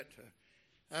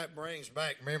That brings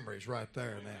back memories right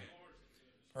there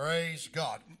now. Praise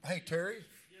God. Hey, Terry,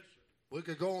 we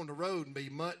could go on the road and be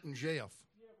Mutt and Jeff.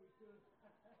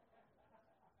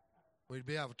 We'd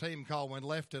have a team called When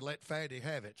Lefty Let Fatty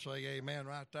Have It. Say amen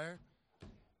right there.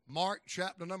 Mark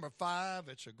chapter number 5.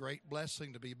 It's a great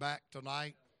blessing to be back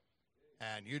tonight.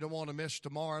 And you don't want to miss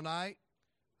tomorrow night.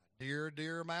 A dear,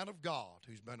 dear man of God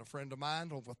who's been a friend of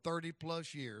mine over 30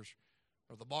 plus years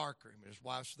of the Barker. His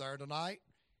wife's there tonight.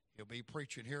 He'll be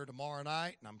preaching here tomorrow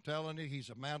night. And I'm telling you, he's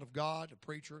a man of God, a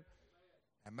preacher.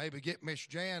 And maybe get Miss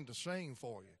Jan to sing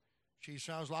for you. She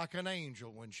sounds like an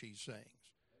angel when she sings.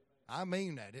 I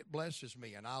mean that. It blesses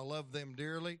me, and I love them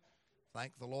dearly.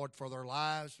 Thank the Lord for their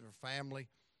lives and their family.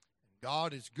 And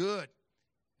God is good.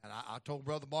 And I told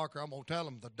Brother Barker, I'm going to tell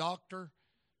him the doctor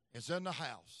is in the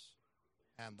house.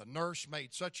 And the nurse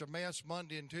made such a mess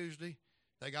Monday and Tuesday,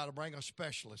 they got to bring a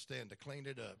specialist in to clean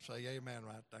it up. Say amen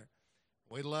right there.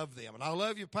 We love them. And I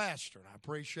love you, Pastor, and I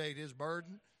appreciate his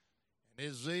burden and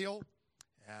his zeal.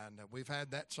 And we've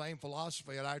had that same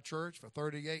philosophy at our church for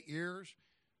 38 years.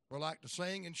 We like to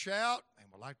sing and shout, and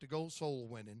we like to go soul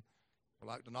winning. We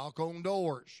like to knock on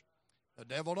doors. The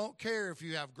devil don't care if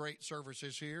you have great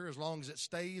services here as long as it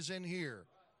stays in here.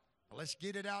 Let's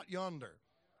get it out yonder.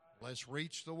 Let's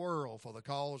reach the world for the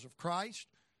cause of Christ.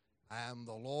 And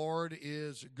the Lord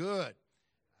is good.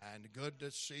 And good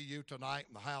to see you tonight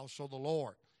in the house of the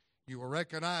Lord. You were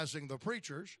recognizing the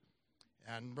preachers,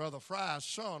 and Brother Fry's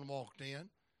son walked in. And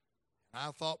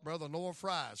I thought Brother Noah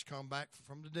Fry's come back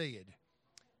from the dead.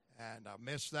 And I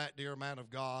miss that dear man of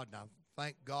God, and I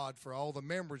thank God for all the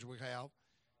members we have.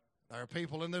 There are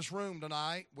people in this room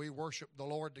tonight. We worshiped the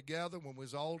Lord together when we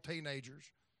was all teenagers.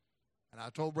 And I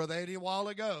told Brother Eddie a while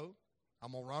ago,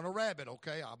 I'm going to run a rabbit,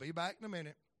 okay? I'll be back in a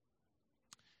minute.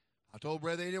 I told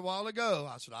Brother Eddie a while ago,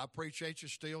 I said, I appreciate you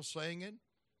still singing,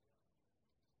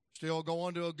 still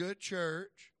going to a good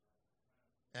church,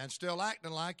 and still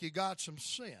acting like you got some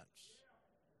sense.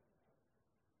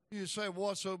 You say,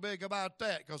 what's so big about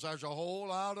that? Because there's a whole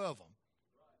lot of them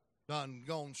done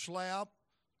gone slap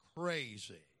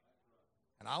crazy.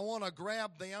 And I want to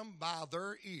grab them by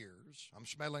their ears. I'm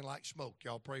smelling like smoke.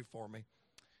 Y'all pray for me.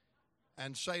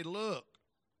 And say, look,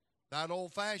 that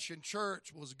old-fashioned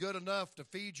church was good enough to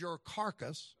feed your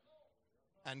carcass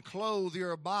and clothe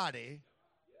your body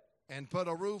and put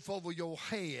a roof over your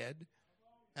head,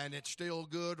 and it's still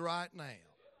good right now.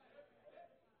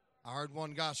 I heard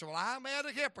one guy say, well, I met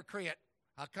a hypocrite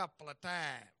a couple of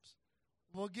times.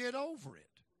 Well, get over it.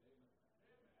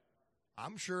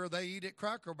 I'm sure they eat at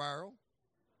Cracker Barrel.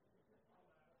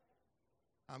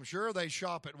 I'm sure they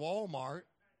shop at Walmart.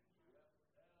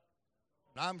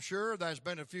 And I'm sure there's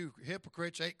been a few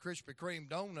hypocrites ate Krispy Kreme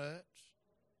donuts.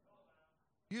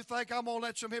 You think I'm going to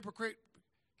let some hypocrite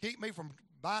keep me from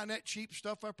buying that cheap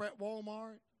stuff up at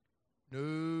Walmart?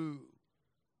 No.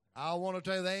 I want to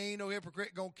tell you, there ain't no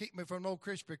hypocrite going to keep me from no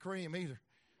Krispy Kreme either.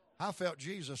 I felt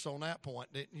Jesus on that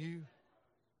point, didn't you?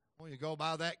 When you go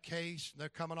by that case, and they're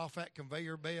coming off that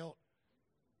conveyor belt.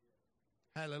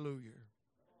 Hallelujah.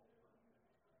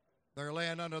 They're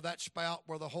laying under that spout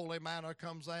where the holy manna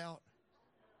comes out.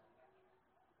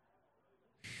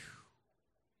 Whew.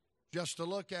 Just to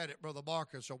look at it, Brother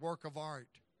Barker, it's a work of art.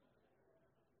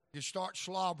 You start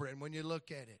slobbering when you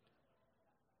look at it.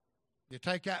 You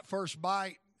take that first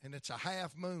bite, and it's a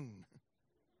half moon.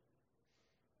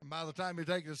 And by the time you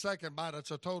take the second bite,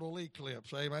 it's a total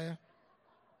eclipse. Amen?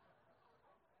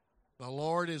 The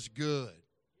Lord is good.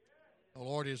 The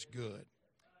Lord is good.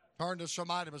 Turn to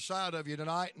somebody beside of you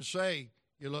tonight and say,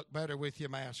 you look better with your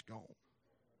mask on.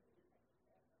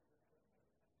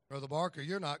 Brother Barker,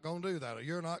 you're not going to do that, or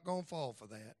you're not going to fall for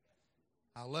that.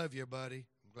 I love you, buddy.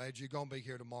 I'm glad you're going to be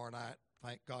here tomorrow night.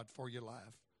 Thank God for your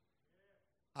life.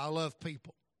 I love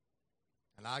people.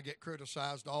 And I get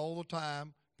criticized all the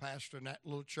time, pastoring that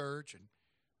little church and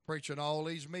preaching all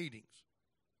these meetings.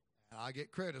 And I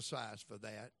get criticized for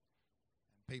that.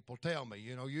 And people tell me,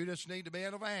 you know, you just need to be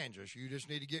an evangelist. You just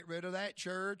need to get rid of that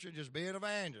church and just be an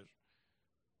evangelist.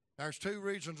 There's 2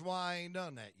 reasons why I ain't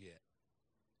done that yet.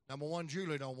 Number 1,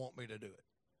 Julie don't want me to do it.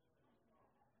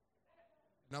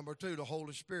 Number 2, the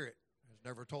Holy Spirit has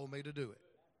never told me to do it.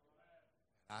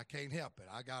 I can't help it.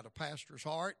 I got a pastor's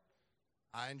heart.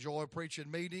 I enjoy preaching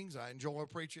meetings. I enjoy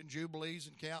preaching jubilees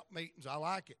and camp meetings. I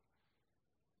like it.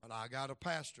 But I got a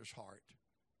pastor's heart.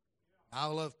 I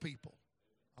love people.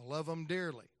 I love them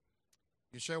dearly.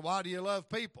 You say, why do you love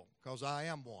people? Because I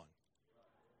am one.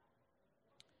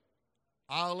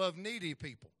 I love needy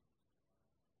people.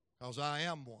 Because I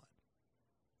am one.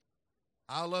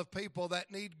 I love people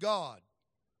that need God.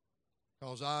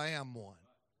 Because I am one.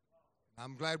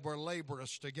 I'm glad we're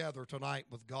laborers together tonight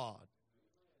with God.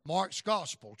 Mark's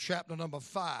Gospel, chapter number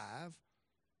 5.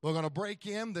 We're going to break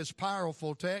in this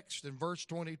powerful text in verse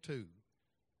 22.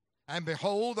 And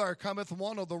behold, there cometh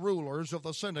one of the rulers of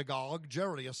the synagogue,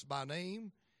 Jairus by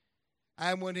name.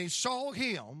 And when he saw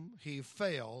him, he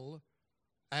fell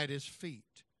at his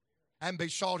feet, and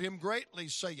besought him greatly,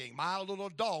 saying, My little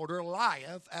daughter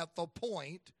lieth at the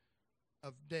point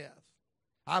of death.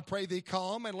 I pray thee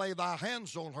come and lay thy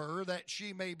hands on her, that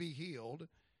she may be healed,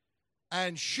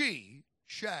 and she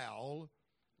shall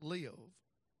live.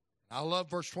 I love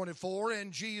verse 24.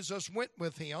 And Jesus went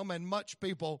with him, and much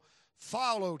people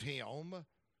followed him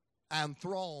and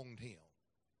thronged him.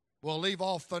 We'll leave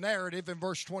off the narrative in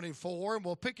verse 24, and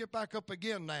we'll pick it back up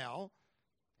again now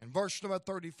in verse number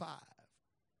 35.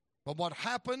 But what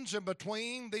happens in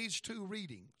between these two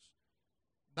readings,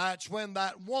 that's when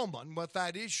that woman with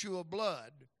that issue of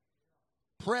blood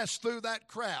pressed through that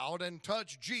crowd and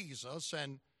touched Jesus,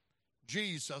 and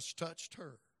Jesus touched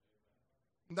her.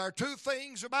 And there are two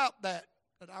things about that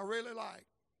I really like.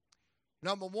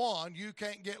 Number one, you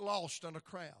can't get lost in a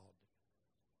crowd.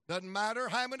 Doesn't matter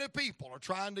how many people are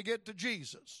trying to get to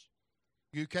Jesus,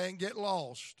 you can't get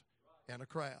lost in a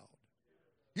crowd.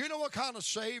 You know what kind of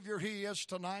Savior He is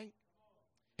tonight?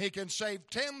 He can save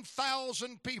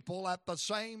 10,000 people at the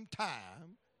same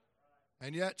time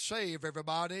and yet save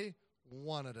everybody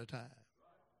one at a time.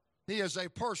 He is a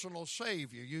personal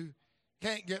Savior. You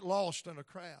can't get lost in a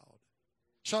crowd.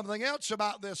 Something else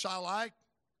about this I like.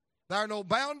 There are no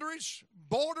boundaries,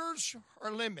 borders,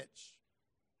 or limits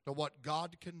to what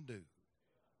God can do.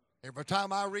 Every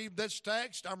time I read this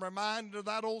text, I'm reminded of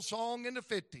that old song in the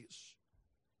 50s.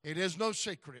 It is no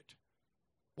secret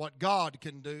what God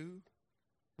can do.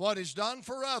 What He's done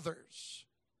for others,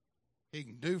 He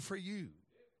can do for you.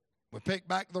 We pick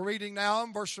back the reading now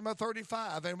in verse number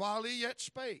 35. And while he yet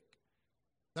spake,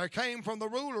 there came from the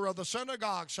ruler of the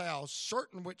synagogue's house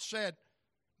certain which said,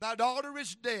 Thy daughter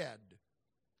is dead.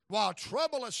 Why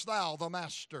troublest thou the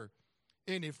master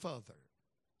any further?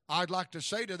 I'd like to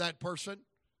say to that person,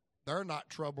 they're not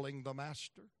troubling the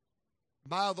master.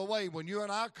 By the way, when you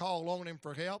and I call on him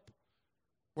for help,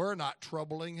 we're not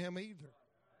troubling him either.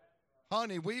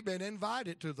 Honey, we've been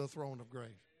invited to the throne of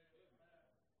grace.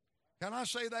 Can I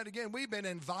say that again? We've been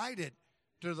invited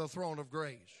to the throne of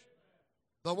grace.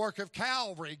 The work of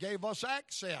Calvary gave us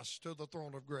access to the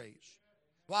throne of grace.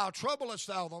 Why troublest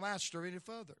thou the master any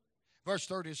further? Verse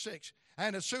 36,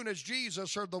 and as soon as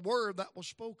Jesus heard the word that was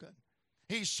spoken,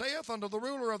 he saith unto the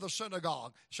ruler of the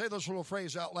synagogue, say this little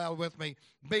phrase out loud with me,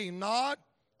 be not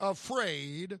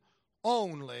afraid,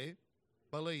 only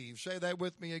believe. Say that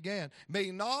with me again.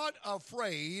 Be not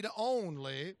afraid,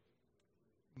 only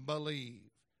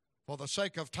believe. For the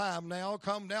sake of time now,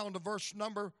 come down to verse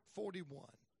number 41.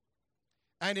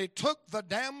 And he took the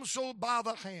damsel by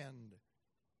the hand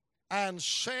and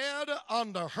said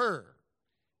unto her,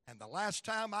 and the last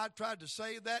time I tried to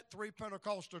say that, 3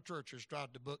 Pentecostal churches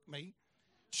tried to book me.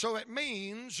 So it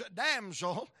means,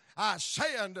 damsel, I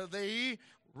say unto thee,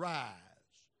 rise.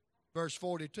 Verse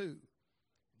 42.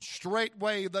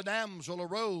 Straightway the damsel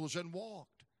arose and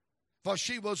walked, for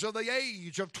she was of the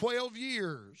age of 12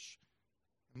 years.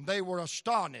 And they were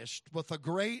astonished with a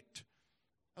great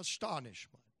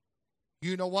astonishment.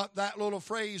 You know what that little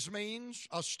phrase means?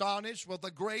 Astonished with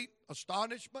a great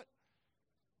astonishment.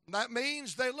 That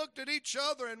means they looked at each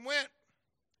other and went,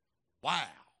 wow.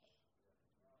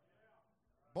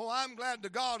 Boy, I'm glad the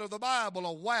God of the Bible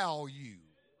will wow you.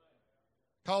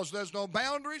 Because there's no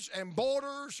boundaries and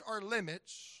borders or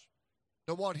limits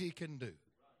to what He can do.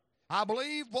 I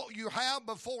believe what you have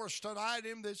before us tonight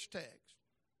in this text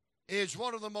is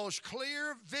one of the most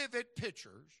clear, vivid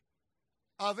pictures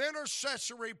of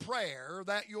intercessory prayer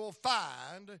that you'll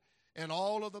find in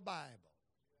all of the Bible.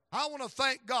 I want to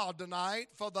thank God tonight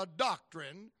for the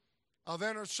doctrine of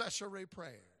intercessory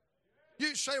prayer.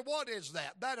 You say, what is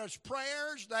that? That is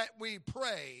prayers that we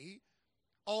pray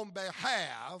on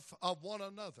behalf of one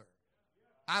another.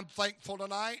 I'm thankful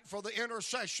tonight for the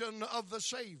intercession of the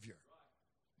Savior.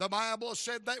 The Bible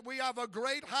said that we have a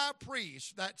great high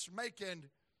priest that's making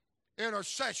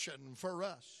intercession for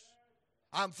us.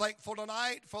 I'm thankful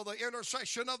tonight for the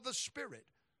intercession of the Spirit.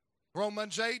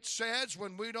 Romans 8 says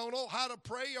when we don't know how to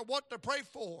pray or what to pray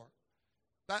for,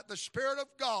 that the Spirit of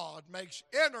God makes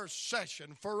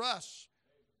intercession for us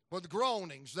with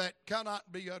groanings that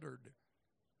cannot be uttered.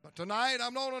 But tonight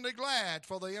I'm not only glad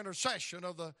for the intercession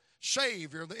of the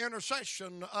Savior, the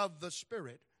intercession of the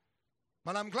Spirit,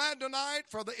 but I'm glad tonight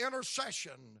for the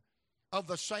intercession of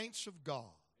the saints of God.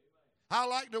 I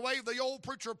like the way the old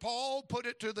preacher Paul put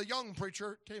it to the young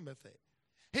preacher Timothy.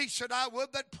 He said, I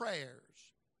would that prayers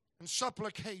and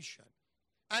supplication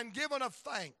and giving of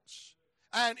thanks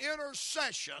and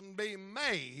intercession be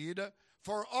made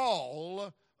for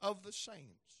all of the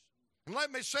saints. And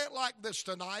let me say it like this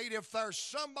tonight. If there's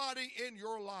somebody in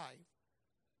your life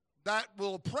that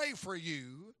will pray for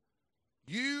you,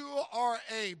 you are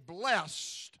a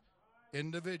blessed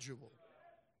individual.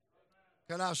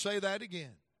 Can I say that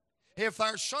again? If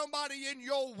there's somebody in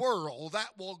your world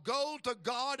that will go to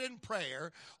God in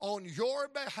prayer on your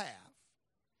behalf,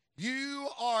 you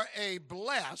are a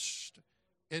blessed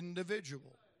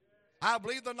individual. I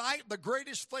believe tonight the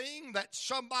greatest thing that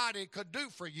somebody could do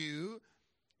for you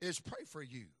is pray for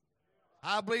you.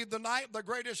 I believe tonight the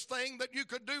greatest thing that you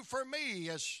could do for me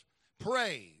is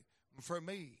pray for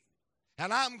me.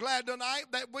 And I'm glad tonight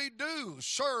that we do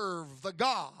serve the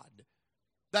God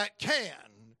that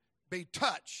can be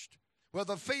touched with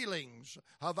the feelings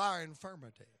of our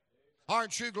infirmity.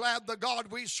 Aren't you glad the God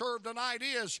we serve tonight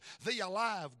is the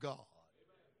alive God?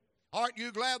 Aren't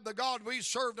you glad the God we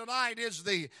serve tonight is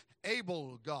the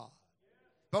able God?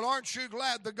 But aren't you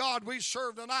glad the God we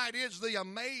serve tonight is the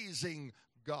amazing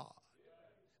God?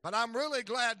 But I'm really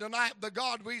glad tonight the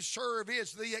God we serve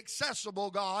is the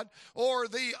accessible God or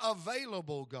the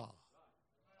available God.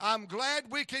 I'm glad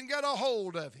we can get a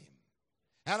hold of him.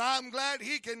 And I'm glad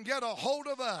he can get a hold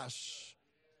of us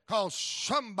because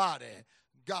somebody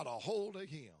got a hold of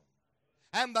him.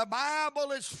 And the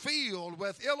Bible is filled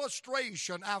with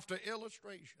illustration after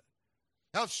illustration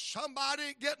of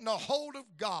somebody getting a hold of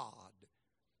God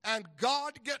and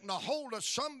God getting a hold of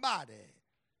somebody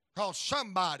because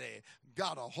somebody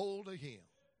got a hold of him.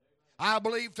 I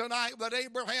believe tonight that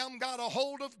Abraham got a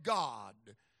hold of God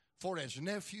for his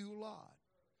nephew Lot.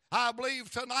 I believe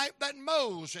tonight that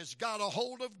Moses got a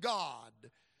hold of God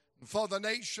for the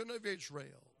nation of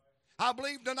Israel. I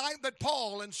believe tonight that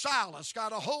Paul and Silas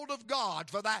got a hold of God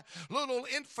for that little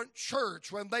infant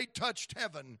church when they touched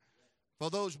heaven for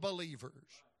those believers.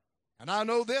 And I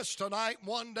know this tonight,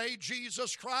 one day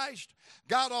Jesus Christ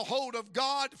got a hold of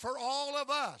God for all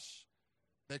of us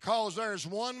because there's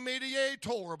one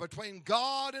mediator between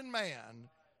God and man,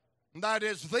 and that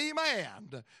is the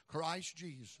man, Christ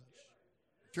Jesus.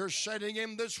 If you're sitting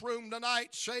in this room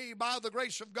tonight, saved by the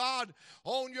grace of God,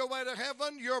 on your way to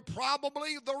heaven, you're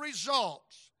probably the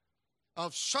result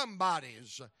of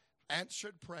somebody's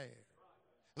answered prayer.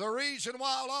 The reason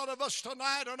why a lot of us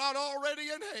tonight are not already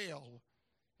in hell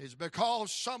is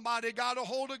because somebody got a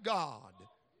hold of God,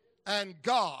 and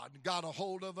God got a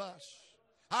hold of us.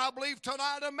 I believe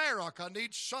tonight America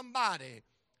needs somebody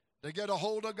to get a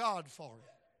hold of God for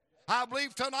it. I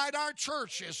believe tonight our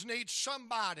churches need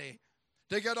somebody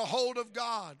to get a hold of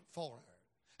God for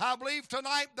her. I believe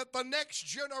tonight that the next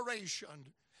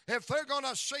generation, if they're going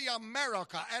to see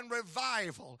America and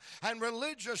revival and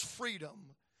religious freedom,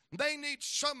 they need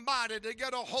somebody to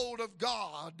get a hold of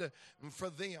God for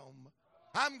them.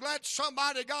 I'm glad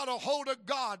somebody got a hold of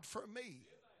God for me.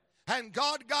 And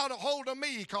God got a hold of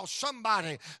me because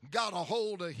somebody got a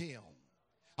hold of him.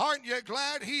 Aren't you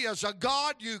glad he is a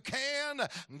God you can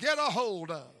get a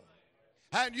hold of?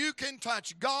 And you can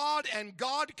touch God, and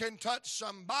God can touch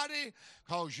somebody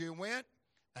because you went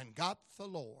and got the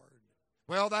Lord.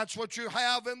 Well, that's what you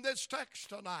have in this text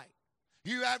tonight.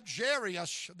 You have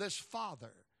Jairus, this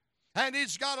father, and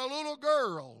he's got a little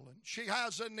girl, and she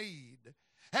has a need.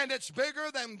 And it's bigger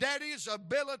than Daddy's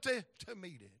ability to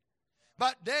meet it.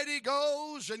 But Daddy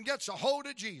goes and gets a hold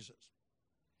of Jesus.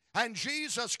 And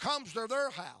Jesus comes to their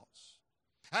house.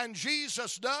 And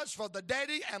Jesus does for the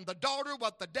daddy and the daughter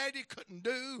what the daddy couldn't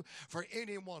do for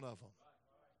any one of them.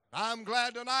 I'm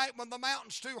glad tonight when the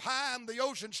mountain's too high and the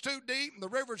ocean's too deep and the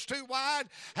river's too wide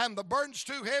and the burden's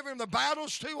too heavy and the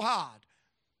battle's too hard,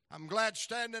 I'm glad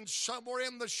standing somewhere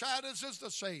in the shadows is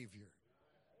the Savior.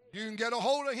 You can get a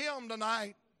hold of him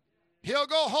tonight. He'll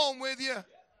go home with you.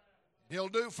 He'll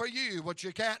do for you what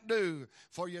you can't do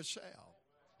for yourself.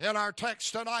 In our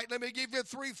text tonight, let me give you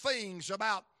three things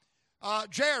about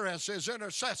Jairus'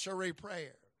 intercessory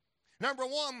prayer. Number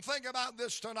one, think about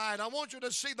this tonight. I want you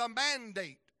to see the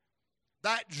mandate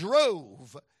that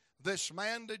drove this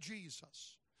man to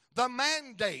Jesus. The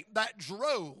mandate that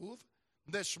drove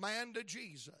this man to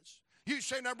Jesus. You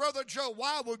say, now, Brother Joe,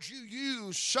 why would you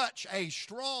use such a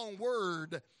strong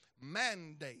word,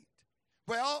 mandate?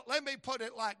 Well, let me put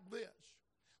it like this.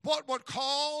 What would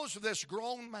cause this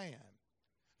grown man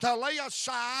to lay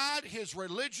aside his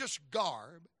religious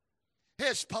garb,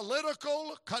 his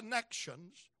political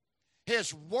connections,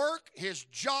 his work, his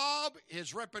job,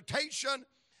 his reputation,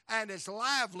 and his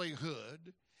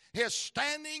livelihood, his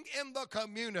standing in the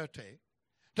community,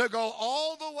 to go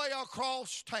all the way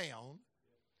across town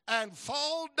and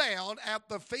fall down at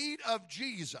the feet of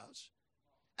Jesus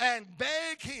and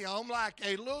beg him like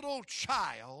a little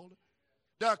child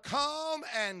to come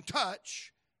and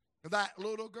touch that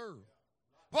little girl.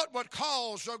 What would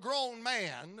cause a grown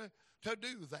man to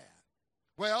do that?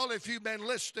 Well, if you've been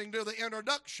listening to the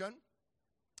introduction,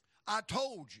 I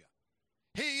told you,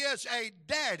 he is a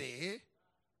daddy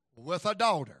with a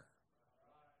daughter.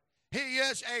 He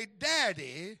is a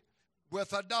daddy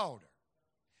with a daughter.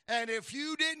 And if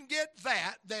you didn't get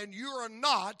that, then you're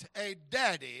not a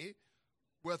daddy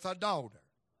with a daughter.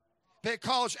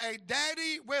 Because a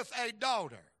daddy with a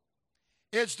daughter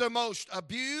is the most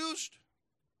abused,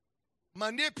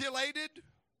 manipulated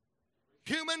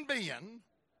human being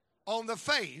on the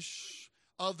face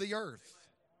of the earth.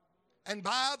 And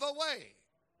by the way,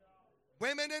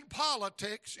 women in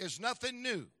politics is nothing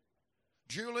new.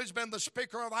 Julie's been the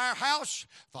Speaker of our house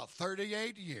for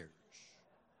 38 years.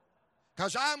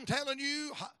 Because I'm telling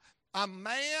you, a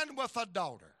man with a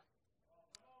daughter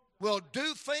will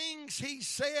do things he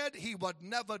said he would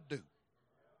never do.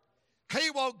 He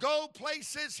will go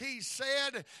places he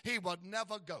said he would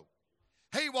never go.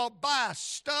 He will buy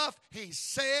stuff he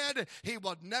said he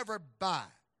would never buy.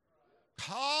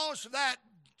 Cause that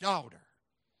daughter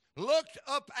looked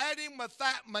up at him with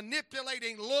that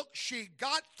manipulating look she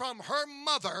got from her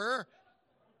mother.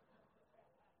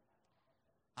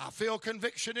 I feel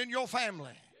conviction in your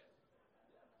family.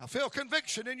 I feel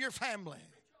conviction in your family.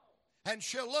 And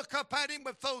she'll look up at him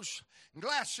with those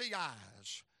glassy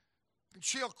eyes. And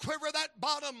she'll quiver that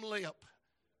bottom lip.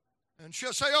 And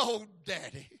she'll say, "Oh,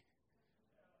 Daddy,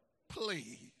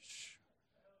 please."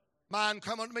 Mine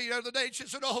coming to me the other day, she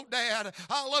said, "Oh, Dad,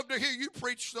 I love to hear you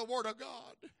preach the Word of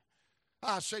God."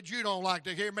 I said, "You don't like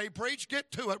to hear me preach?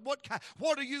 Get to it.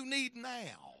 What do you need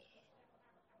now?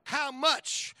 How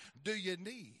much do you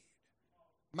need?"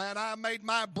 Man, I made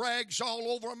my brags all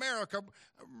over America,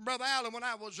 Brother Allen, when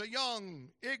I was a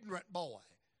young, ignorant boy,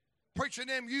 preaching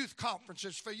them youth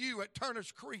conferences for you at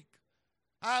Turner's Creek.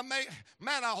 Man,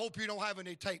 I hope you don't have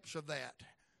any tapes of that.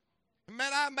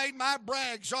 Man, I made my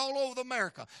brags all over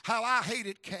America, how I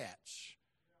hated cats.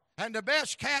 And the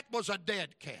best cat was a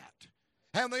dead cat.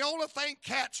 And the only thing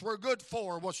cats were good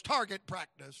for was target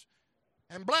practice.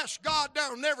 And bless God,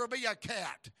 there'll never be a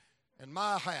cat in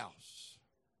my house.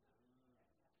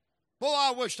 Boy,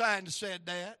 I wished I hadn't said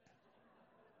that.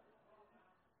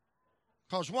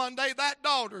 Because one day that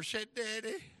daughter said,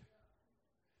 "Daddy,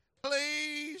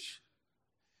 please,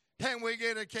 can we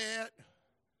get a cat?"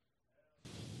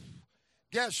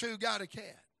 Guess who got a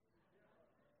cat?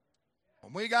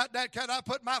 When we got that cat, I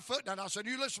put my foot down. I said,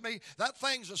 "You listen to me, that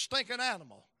thing's a stinking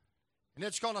animal. And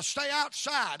it's going to stay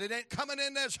outside. It ain't coming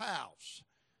in this house."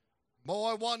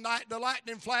 Boy, one night the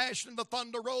lightning flashed and the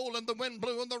thunder rolled and the wind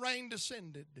blew and the rain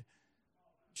descended.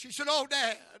 She said, "Oh,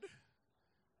 Dad,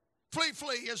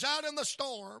 Flea is out in the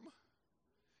storm.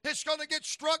 It's going to get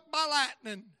struck by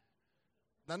lightning."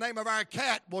 The name of our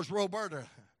cat was Roberta.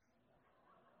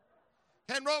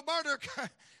 And Roberta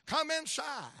come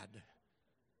inside.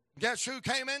 Guess who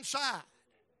came inside?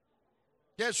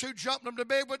 Guess who jumped into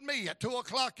bed with me at 2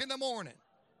 o'clock in the morning?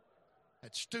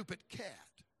 That stupid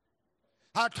cat.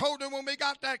 I told her when we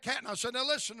got that cat, and I said, "Now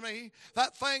listen to me,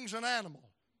 that thing's an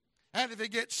animal. And if it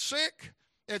gets sick,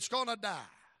 it's going to die.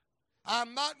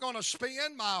 I'm not going to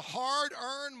spend my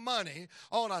hard-earned money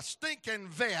on a stinking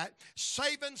vet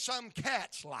saving some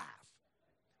cat's life.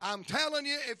 I'm telling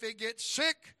you, if it gets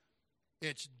sick,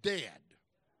 it's dead."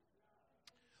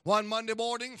 One Monday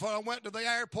morning, before I went to the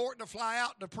airport to fly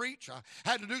out to preach, I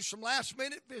had to do some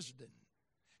last-minute visiting.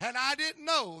 And I didn't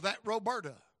know that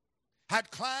Roberta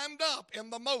had climbed up in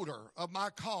the motor of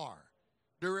my car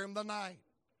during the night.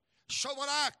 So when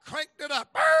I cranked it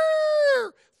up,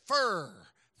 fur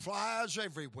flies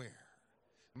everywhere.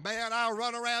 Man, I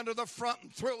run around to the front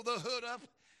and throw the hood up,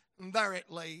 and there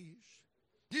it lays.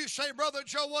 You say, "Brother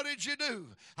Joe, what did you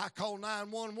do?" I called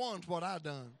 911 is what I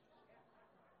done.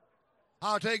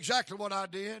 I'll tell you exactly what I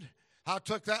did. I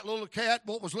took that little cat,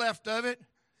 what was left of it,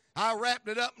 I wrapped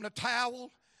it up in a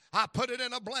towel, I put it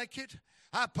in a blanket,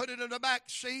 I put it in the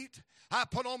back seat, I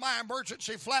put on my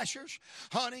emergency flashers.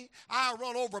 Honey, I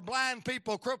run over blind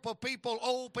people, crippled people,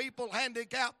 old people,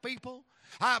 handicapped people.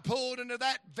 I pulled into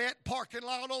that vet parking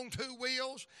lot on 2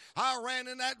 wheels. I ran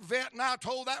in that vet and I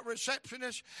told that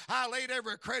receptionist, I laid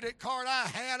every credit card I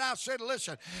had. I said,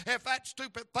 "Listen, if that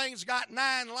stupid thing's got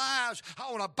 9 lives,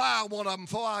 I want to buy one of them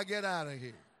before I get out of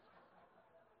here."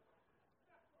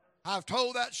 I've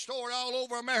told that story all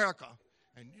over America.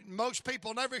 And most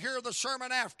people never hear the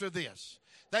sermon after this.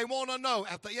 They want to know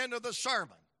at the end of the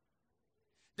sermon,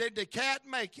 did the cat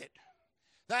make it?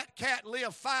 That cat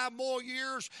lived 5 more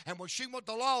years, and when she went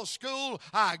to law school,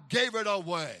 I gave it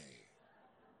away.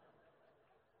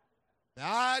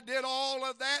 Now, I did all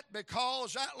of that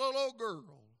because that little old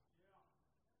girl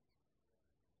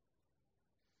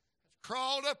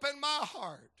crawled up in my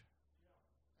heart.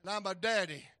 And I'm a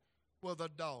daddy with a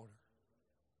daughter.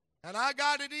 And I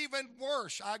got it even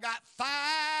worse. I got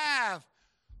 5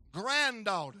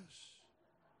 granddaughters.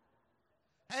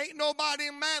 Ain't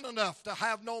nobody man enough to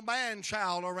have no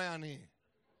man-child around here.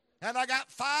 And I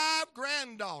got 5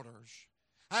 granddaughters.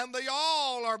 And they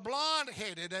all are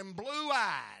blonde-headed and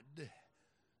blue-eyed.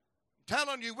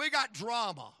 Telling you, we got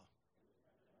drama.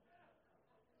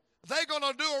 They're going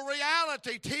to do a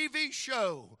reality TV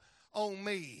show on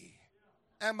me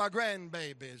and my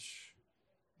grandbabies.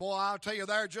 Boy, I'll tell you,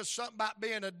 there's just something about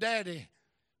being a daddy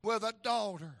with a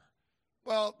daughter.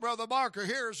 Well, Brother Barker,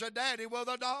 here's a daddy with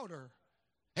a daughter.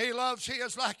 He loves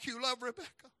his like you love Rebecca.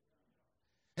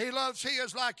 He loves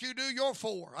his like you do your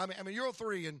 4. I mean, your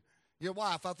 3 and your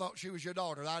wife. I thought she was your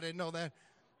daughter. I didn't know that.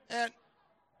 And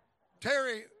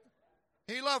Terry,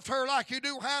 he loved her like you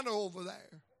do Hannah over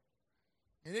there.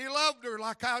 And he loved her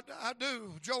like I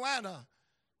do Joanna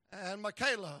and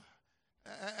Michaela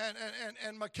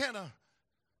and McKenna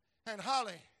and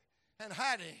Holly and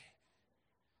Hattie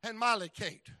and Molly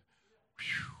Kate.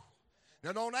 Whew.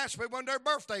 Now, don't ask me when their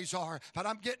birthdays are, but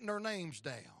I'm getting their names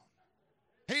down.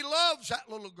 He loves that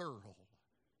little girl.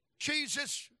 She's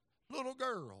this little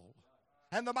girl.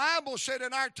 And the Bible said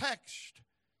in our text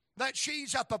that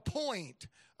she's at the point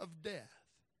of death.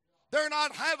 They're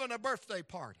not having a birthday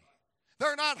party.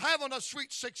 They're not having a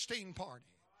sweet 16 party.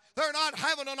 They're not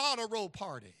having an honor roll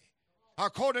party.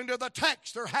 According to the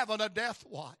text, they're having a death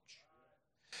watch.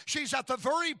 She's at the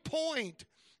very point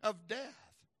of death.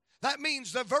 That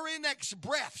means the very next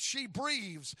breath she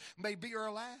breathes may be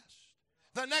her last.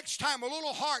 The next time a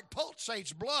little heart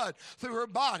pulsates blood through her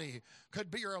body could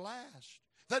be her last.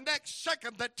 The next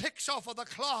second that ticks off of the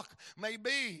clock may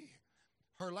be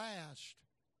her last.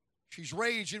 She's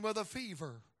raging with a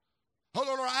fever. Her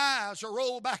little eyes are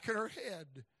rolled back in her head.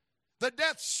 The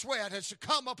death sweat has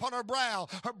come upon her brow.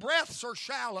 Her breaths are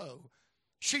shallow.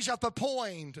 She's at the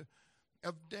point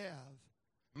of death.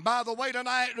 And by the way,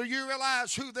 tonight, do you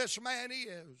realize who this man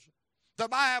is? The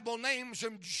Bible names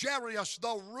him Jairus,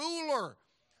 the ruler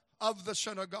of the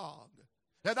synagogue.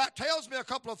 Now, that tells me a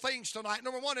couple of things tonight.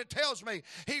 Number one, it tells me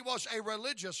he was a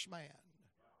religious man.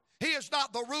 He is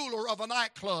not the ruler of a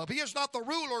nightclub. He is not the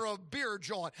ruler of a beer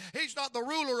joint. He's not the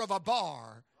ruler of a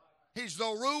bar. He's the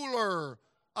ruler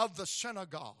of the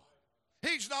synagogue.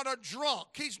 He's not a drunk.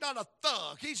 He's not a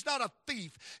thug. He's not a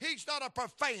thief. He's not a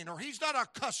profaner. He's not a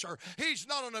cusser. He's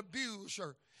not an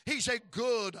abuser. He's a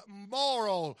good,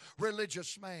 moral,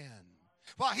 religious man.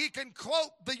 While he can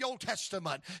quote the Old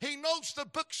Testament, he knows the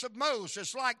books of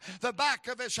Moses like the back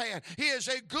of his hand. He is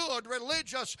a good,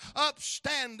 religious,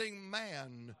 upstanding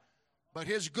man. But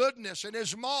his goodness and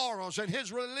his morals and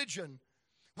his religion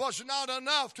was not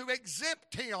enough to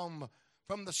exempt him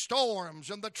from the storms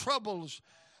and the troubles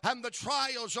and the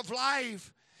trials of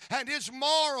life. And his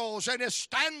morals and his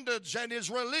standards and his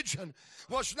religion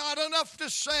was not enough to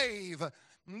save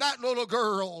that little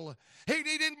girl. He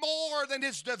needed more than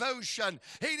his devotion.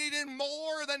 He needed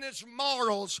more than his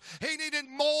morals. He needed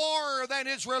more than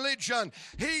his religion.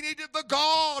 He needed the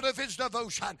God of his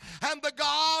devotion and the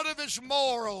God of his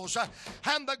morals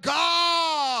and the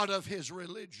God of his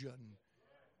religion.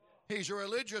 He's a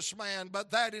religious man, but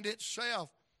that in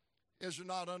itself is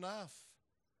not enough.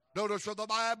 Notice what the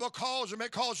Bible calls him.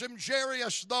 It calls him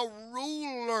Jairus, the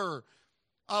ruler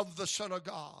of the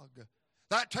synagogue.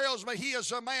 That tells me he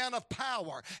is a man of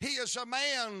power. He is a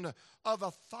man of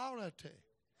authority.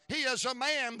 He is a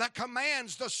man that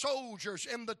commands the soldiers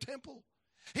in the temple.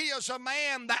 He is a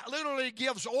man that literally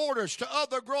gives orders to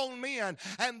other grown men,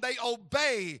 and they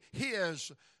obey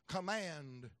his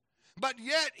command. But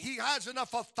yet he has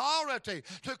enough authority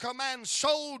to command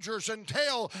soldiers and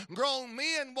tell grown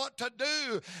men what to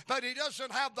do. But he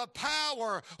doesn't have the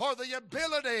power or the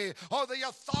ability or the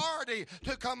authority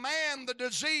to command the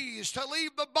disease to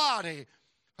leave the body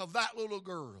of that little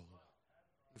girl.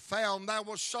 He found there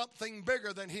was something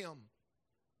bigger than him,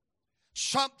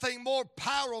 something more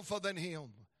powerful than him.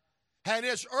 And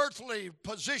his earthly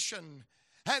position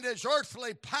and his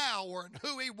earthly power and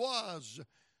who he was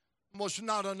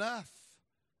not enough.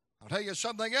 I'll tell you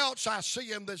something else I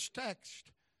see in this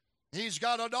text. He's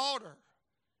got a daughter.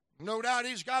 No doubt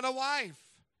he's got a wife.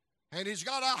 And he's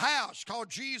got a house called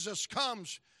Jesus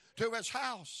Comes to His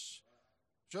House.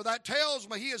 So that tells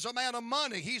me he is a man of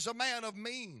money. He's a man of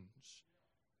means.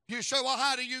 You say, well,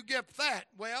 how do you get that?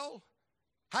 Well,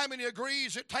 how many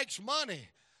agrees it takes money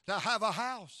to have a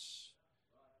house?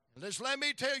 Just let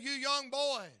me tell you, young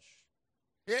boys,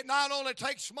 it not only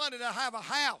takes money to have a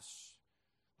house,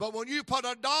 But when you put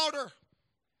a daughter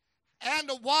and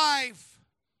a wife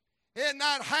in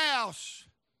that house,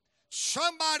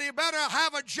 somebody better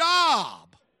have a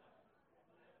job.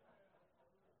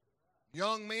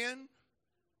 Young men,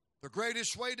 the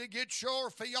greatest way to get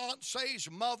your fiance's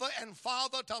mother and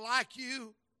father to like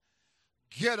you,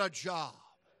 get a job.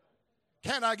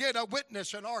 Can I get a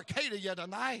witness in Arcadia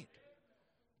tonight?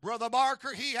 Brother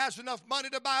Barker, he has enough money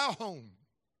to buy a home.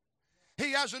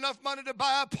 He has enough money to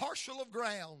buy a parcel of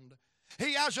ground.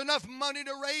 He has enough money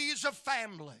to raise a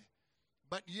family.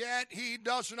 But yet he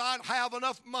does not have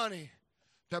enough money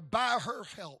to buy her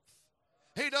health.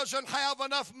 He doesn't have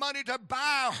enough money to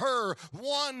buy her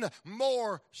one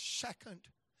more second.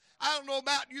 I don't know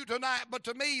about you tonight, but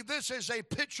to me, this is a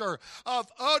picture of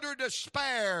utter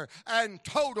despair and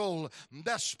total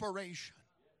desperation.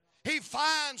 He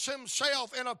finds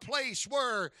himself in a place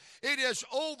where it is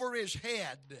over his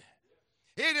head.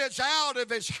 It is out of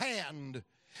his hand.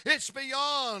 It's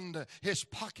beyond his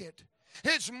pocket.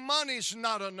 His money's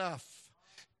not enough.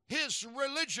 His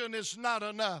religion is not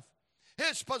enough.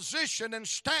 His position and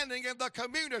standing in the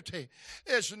community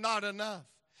is not enough.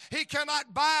 He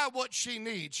cannot buy what she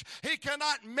needs. He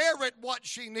cannot merit what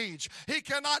she needs. He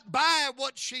cannot buy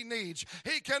what she needs.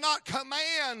 He cannot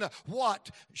command what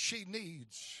she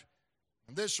needs.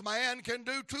 And this man can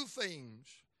do two things.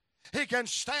 He can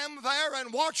stand there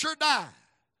and watch her die,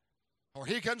 or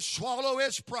he can swallow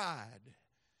his pride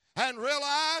and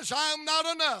realize I'm not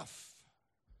enough.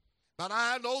 But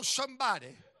I know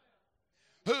somebody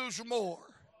who's more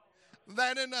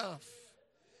than enough.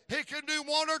 He can do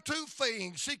one or two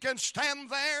things. He can stand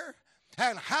there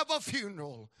and have a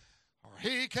funeral, or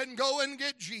he can go and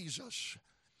get Jesus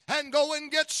and go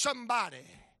and get somebody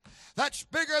that's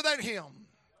bigger than him,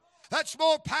 that's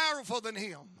more powerful than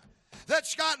him,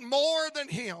 that's got more than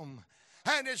him,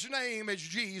 and his name is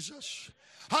Jesus.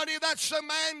 Honey, that's the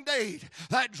mandate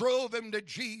that drove him to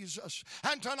Jesus.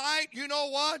 And tonight, you know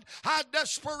what? Our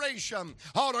desperation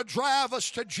ought to drive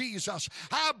us to Jesus.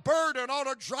 Our burden ought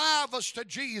to drive us to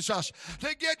Jesus,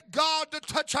 to get God to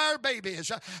touch our babies,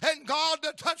 and God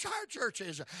to touch our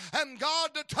churches, and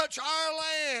God to touch our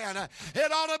land.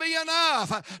 It ought to be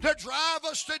enough to drive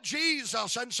us to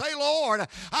Jesus and say, Lord,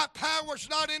 our power's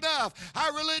not enough,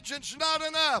 our religion's not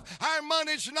enough, our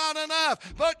money's not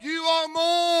enough, but you are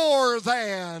more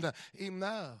than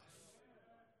enough.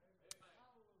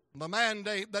 The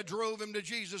mandate that drove him to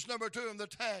Jesus. Number two in the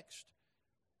text,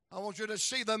 I want you to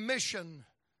see the mission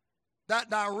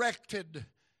that directed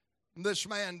this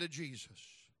man to Jesus.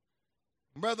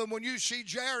 Brother, when you see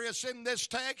Jairus in this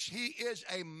text, he is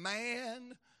a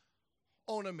man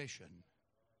on a mission.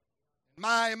 In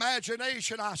my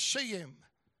imagination, I see him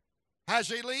as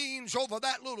he leans over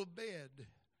that little bed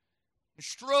and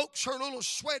strokes her little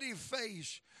sweaty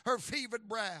face, her fevered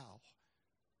brow,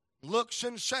 looks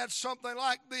and says something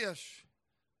like this: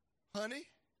 honey,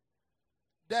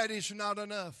 Daddy's not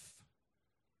enough.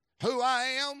 Who I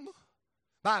am,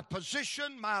 my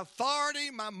position, my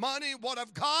authority, my money, what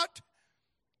I've got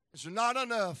is not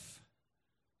enough.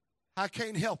 I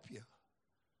can't help you.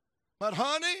 But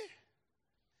honey,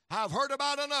 I've heard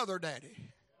about another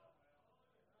daddy.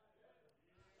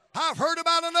 I've heard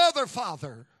about another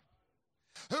father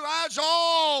who has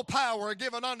all power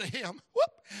given unto him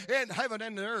in heaven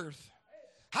and the earth.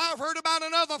 I've heard about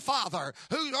another Father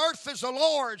whose earth is the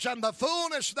Lord's and the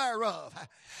fullness thereof.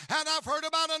 And I've heard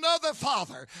about another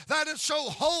Father that is so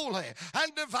holy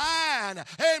and divine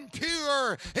and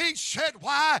pure. He said,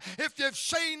 why? If you've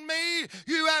seen me,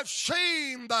 you have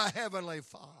seen the Heavenly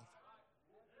Father.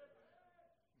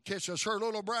 Kisses her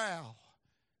little brow,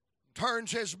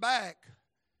 turns his back,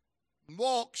 and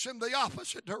walks in the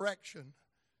opposite direction.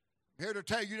 I'm here to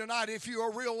tell you tonight, if you're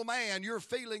a real man, you're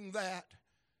feeling that.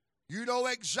 You know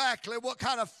exactly what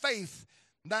kind of faith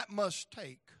that must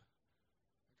take.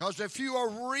 Because if you're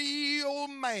a real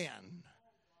man,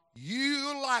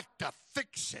 you like to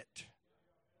fix it.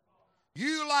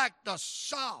 You like to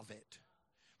solve it.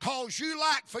 Because you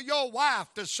like for your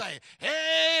wife to say,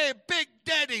 hey, Big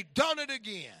Daddy done it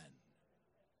again.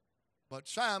 But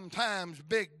sometimes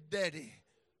Big Daddy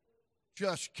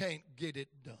just can't get it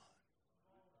done.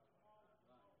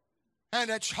 And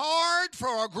it's hard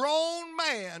for a grown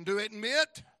man to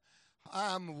admit,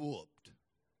 I'm whooped.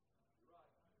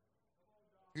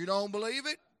 You don't believe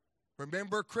it?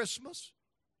 Remember Christmas?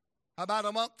 About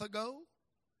a month ago?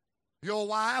 Your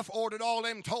wife ordered all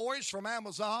them toys from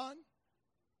Amazon.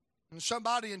 And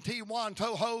somebody in T1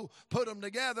 Toho put them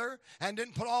together and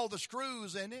didn't put all the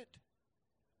screws in it.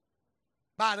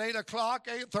 About 8 o'clock,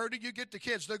 8:30, you get the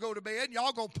kids to go to bed, and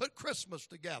y'all going to put Christmas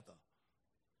together.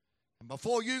 And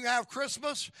before you can have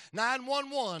Christmas,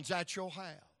 911's at your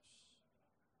house.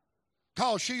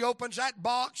 Because she opens that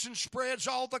box and spreads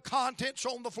all the contents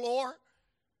on the floor.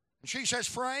 And she says,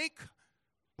 Frank,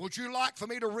 would you like for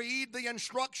me to read the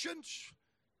instructions?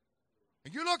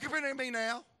 And you look at me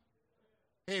now.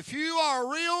 If you are a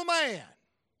real man,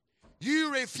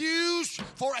 you refuse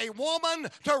for a woman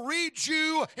to read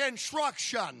you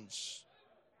instructions.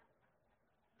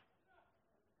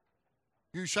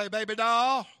 You say, baby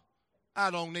doll,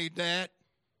 I don't need that.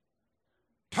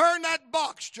 Turn that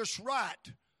box just right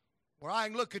where I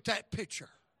can look at that picture.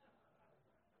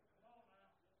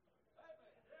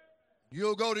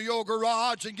 You'll go to your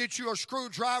garage and get you a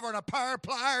screwdriver and a pair of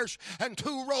pliers and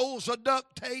 2 rolls of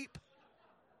duct tape.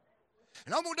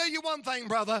 And I'm going to tell you one thing,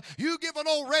 brother. You give an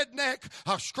old redneck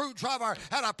a screwdriver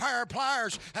and a pair of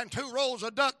pliers and 2 rolls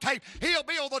of duct tape, he'll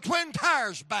build the twin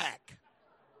tires back.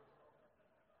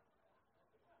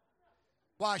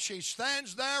 Why, she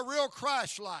stands there real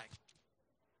Christ-like,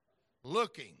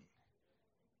 looking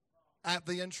at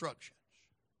the instructions.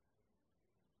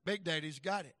 Big Daddy's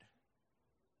got it.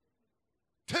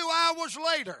 2 hours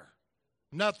later,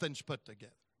 nothing's put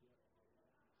together.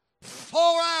 4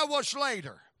 hours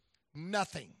later,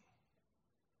 nothing.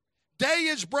 Day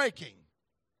is breaking.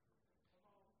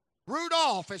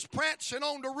 Rudolph is prancing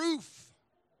on the roof.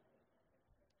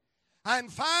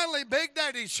 And finally, Big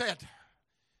Daddy said,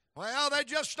 well, they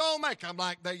just don't make them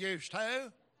like they used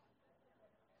to.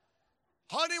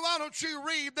 Honey, why don't you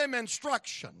read them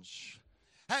instructions?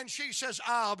 And she says,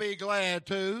 I'll be glad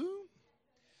to.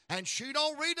 And she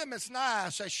don't read them as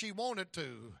nice as she wanted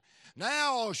to.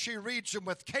 Now she reads them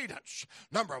with cadence.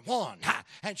 Number 1.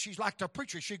 And she's like the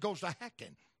preacher. She goes to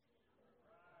hacking.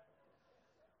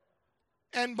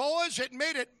 And boys,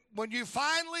 admit it, when you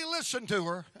finally listen to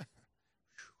her,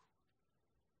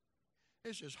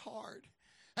 this is hard.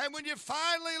 And when you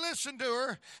finally listen to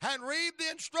her and read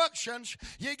the instructions,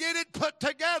 you get it put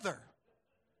together.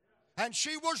 And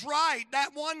she was right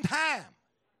that one time.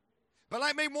 But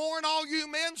let me warn all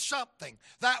you men something.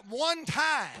 That one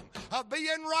time of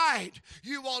being right,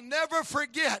 you will never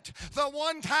forget the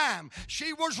one time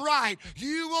she was right.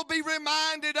 You will be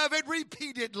reminded of it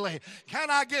repeatedly. Can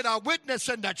I get a witness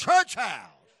in the church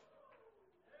house?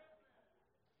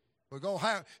 We're gonna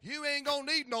have, you ain't going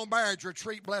to need no marriage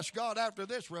retreat, bless God, after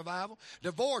this revival.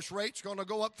 Divorce rate's going to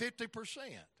go up 50%.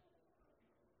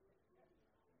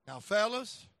 Now,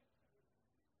 fellas,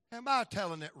 am I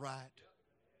telling it right?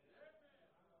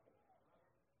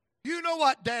 You know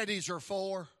what daddies are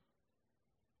for.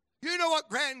 You know what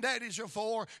granddaddies are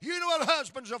for. You know what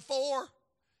husbands are for.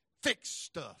 Fix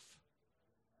stuff.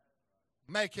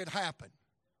 Make it happen.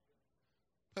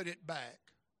 Put it back.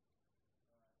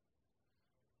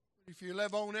 If you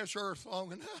live on this earth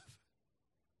long enough,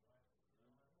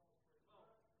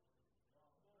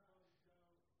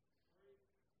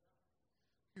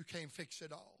 you can't fix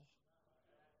it all.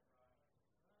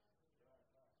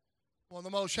 One of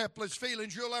the most helpless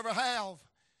feelings you'll ever have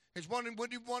is when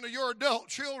one of your adult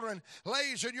children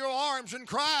lays in your arms and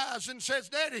cries and says,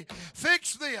 Daddy,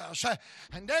 fix this.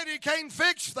 And Daddy can't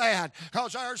fix that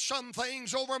because there's some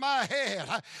things over my head.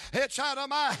 It's out of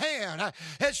my hand.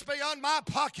 It's beyond my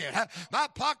pocket. My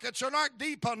pockets are not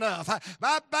deep enough.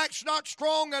 My back's not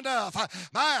strong enough.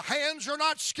 My hands are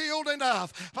not skilled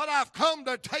enough. But I've come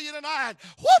to tell you tonight,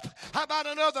 whoop, about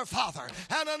another father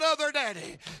and another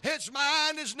daddy. His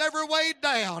mind is never weighed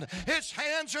down. His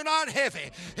hands are not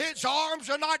heavy. His arms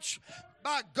are not,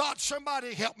 by God,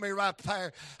 somebody help me right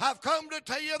there. I've come to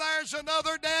tell you there's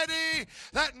another daddy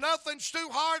that nothing's too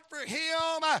hard for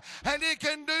him, and he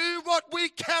can do what we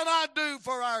cannot do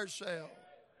for ourselves.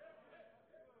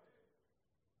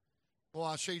 Well,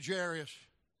 I see Jairus.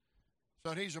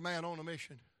 So he's a man on a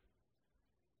mission.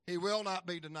 He will not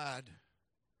be denied.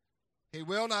 He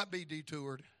will not be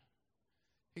detoured.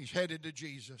 He's headed to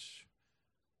Jesus.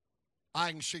 I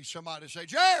can see somebody say,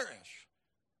 Jairus,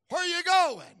 where are you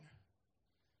going?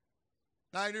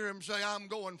 I hear him say, I'm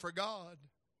going for God.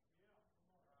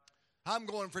 I'm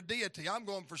going for deity. I'm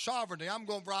going for sovereignty. I'm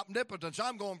going for omnipotence.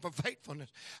 I'm going for faithfulness.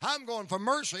 I'm going for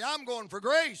mercy. I'm going for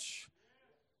grace.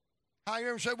 I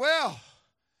hear him say, well,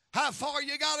 how far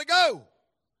you got to go?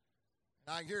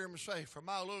 And I hear him say, for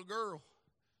my little girl,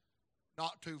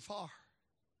 not too far.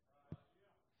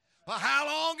 Well, how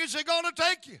long is it going to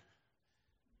take you?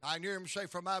 I hear him say,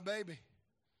 for my baby,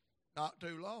 not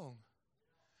too long.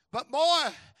 But boy,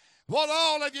 what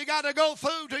all have you got to go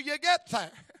through till you get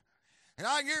there? And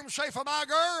I hear him say, for my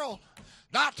girl,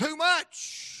 not too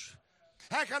much.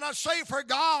 How can I say for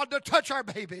God to touch our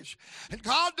babies, and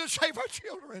God to save our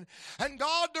children, and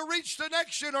God to reach the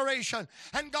next generation,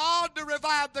 and God to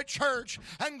revive the church,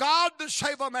 and God to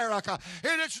save America?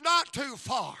 It is not too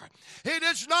far. It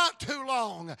is not too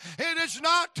long. It is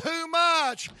not too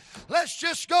much. Let's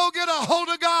just go get a hold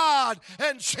of God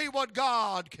and see what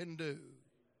God can do.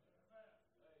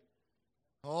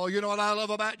 Oh, you know what I love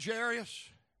about Jairus?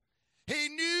 He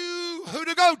knew who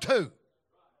to go to.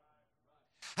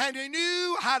 And he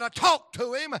knew how to talk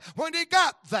to him when he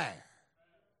got there.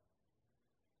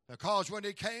 Because when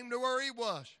he came to where he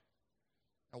was,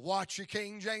 now watch your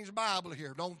King James Bible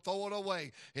here. Don't throw it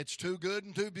away. It's too good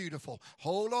and too beautiful.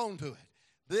 Hold on to it.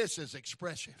 This is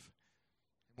expressive.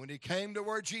 When he came to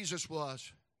where Jesus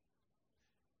was,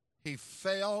 he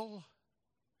fell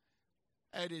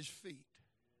at his feet.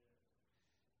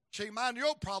 See, mind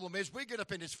your problem is we get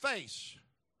up in his face.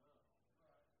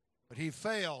 But he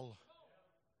fell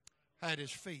at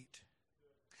his feet.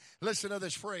 Listen to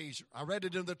this phrase. I read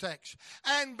it in the text.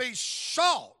 And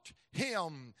besought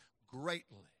him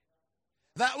greatly.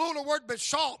 That little word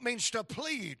besought means to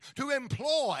plead, to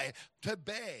employ, to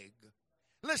beg.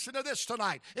 Listen to this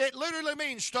tonight. It literally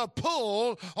means to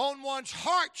pull on one's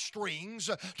heartstrings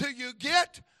till you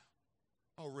get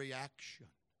a reaction.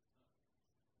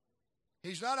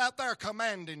 He's not out there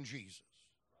commanding Jesus.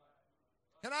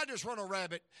 Can I just run a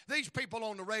rabbit? These people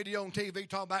on the radio and TV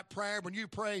talk about prayer. When you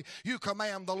pray, you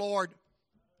command the Lord.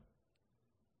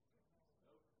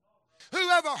 Who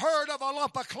ever heard of a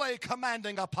lump of clay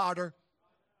commanding a potter?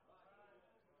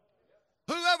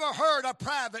 Who ever heard a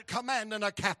private commanding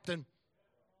a captain?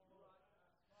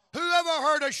 Who ever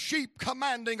heard a sheep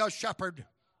commanding a shepherd?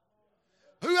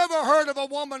 Who ever heard of a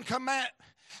woman command?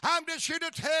 I'm just here to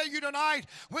tell you tonight,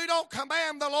 we don't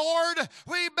command the Lord,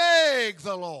 we beg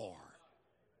the Lord.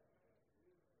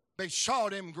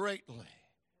 Besought him greatly.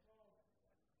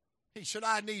 He said,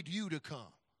 I need you to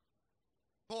come.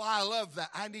 Oh, I love that.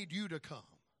 I need you to come.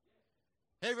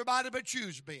 Everybody but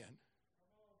you's been.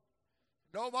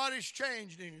 Nobody's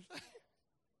changed anything.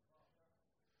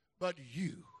 But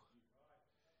you.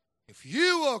 If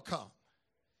you will come.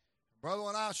 Brother,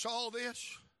 when I saw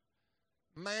this,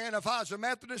 man, if I was a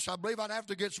Methodist, I believe I'd have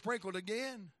to get sprinkled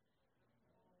again.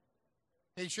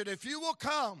 He said, if you will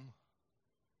come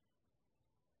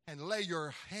and lay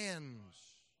your hands.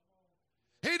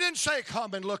 He didn't say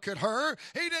come and look at her.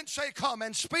 He didn't say come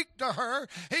and speak to her.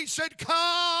 He said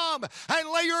come and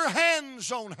lay your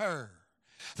hands on her.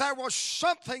 There was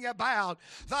something about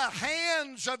the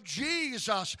hands of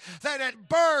Jesus that had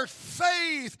birthed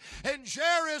faith in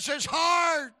Jairus'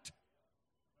 heart.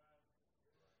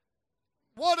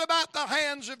 What about the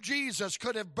hands of Jesus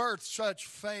could have birthed such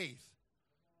faith?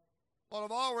 Well,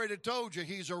 I've already told you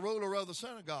he's a ruler of the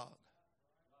synagogue.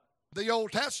 The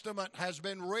Old Testament has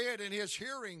been read in his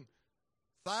hearing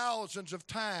thousands of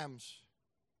times.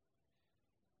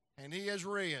 And he has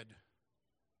read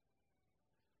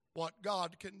what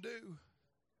God can do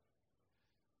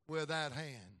with that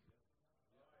hand.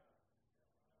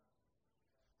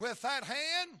 With that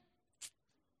hand,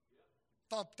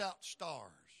 thumped out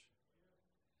stars.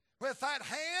 With that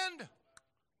hand,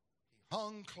 he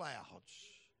hung clouds.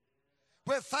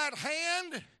 With that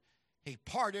hand, he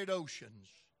parted oceans.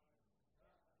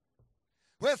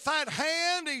 With that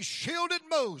hand, he shielded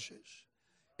Moses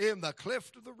in the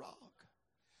cleft of the rock.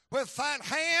 With that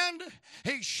hand,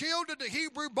 he shielded the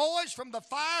Hebrew boys from the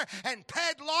fire and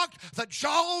padlocked the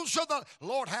jaws of the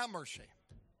Lord. Have mercy.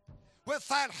 With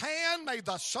that hand, made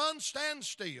the sun stand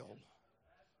still.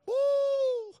 Woo!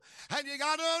 And you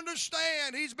got to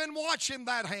understand, he's been watching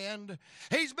that hand.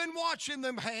 He's been watching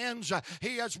them hands.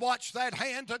 He has watched that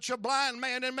hand touch a blind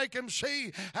man and make him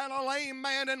see, and a lame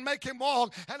man and make him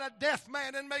walk, and a deaf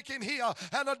man and make him heal,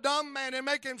 and a dumb man and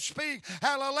make him speak,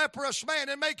 and a leprous man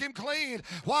and make him clean.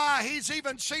 Why, he's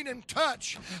even seen him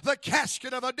touch the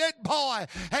casket of a dead boy,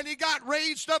 and he got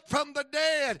raised up from the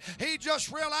dead. He just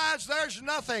realized there's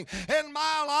nothing in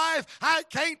my life I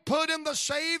can't put in the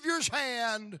Savior's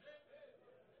hand.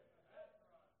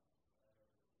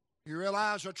 You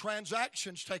realize a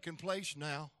transaction's taking place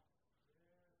now.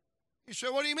 You say,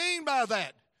 what do you mean by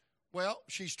that? Well,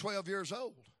 she's 12 years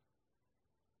old.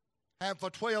 And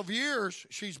for 12 years,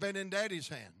 she's been in Daddy's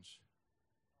hands.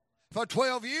 For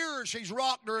 12 years, he's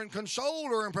rocked her and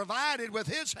consoled her and provided with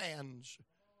his hands.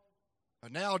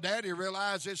 But now Daddy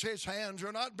realizes his hands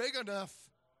are not big enough.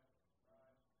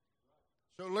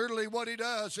 So literally what he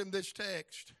does in this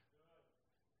text,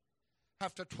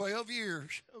 after 12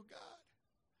 years, oh God,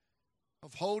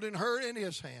 of holding her in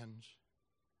his hands,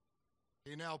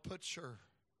 he now puts her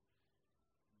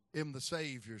in the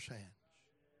Savior's hands.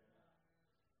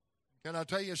 Can I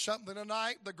tell you something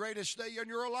tonight? The greatest day in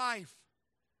your life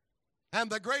and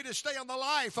the greatest day in the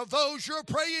life of those you're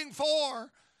praying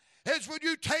for is when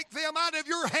you take them out of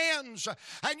your hands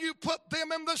and you put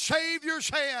them in the Savior's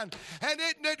hand. And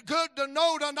isn't it good to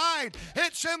know tonight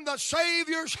it's in the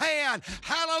Savior's hand?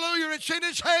 Hallelujah, it's in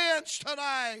His hands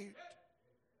tonight.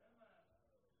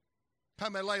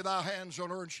 Come and lay thy hands on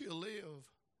her and she'll live.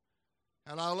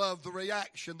 And I love the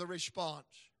reaction, the response.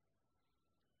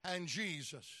 And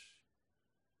Jesus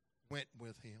went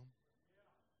with him.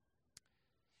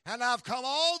 And I've come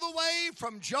all the way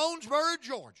from Jonesboro,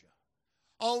 Georgia,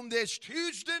 on this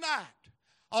Tuesday night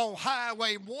on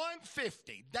Highway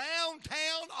 150,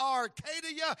 downtown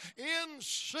Arcadia,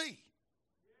 NC,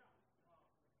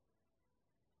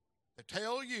 to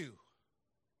tell you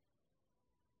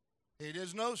it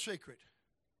is no secret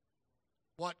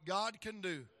what God can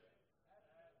do.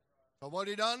 For what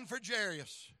He done for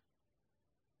Jairus,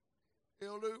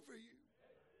 He'll do for you.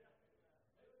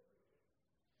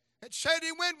 It said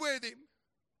He went with him.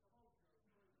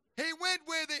 He went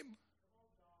with him.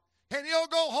 And He'll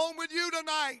go home with you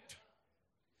tonight.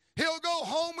 He'll go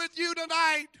home with you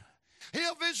tonight.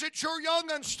 He'll visit your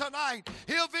young'uns tonight.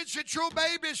 He'll visit your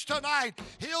babies tonight.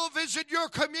 He'll visit your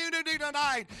community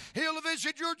tonight. He'll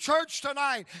visit your church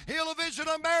tonight. He'll visit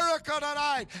America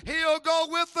tonight. He'll go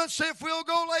with us if we'll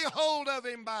go lay hold of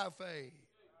Him by faith.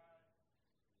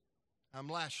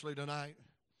 Lastly tonight,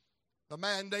 the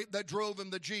mandate that drove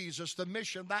him to Jesus, the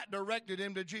mission that directed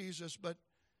him to Jesus, but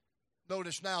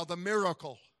notice now the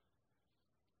miracle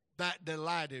that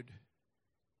delighted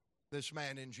this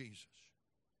man in Jesus.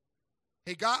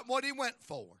 He got what he went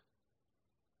for.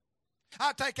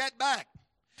 I take that back.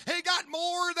 He got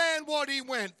more than what he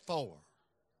went for.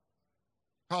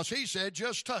 Because he said,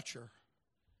 just touch her.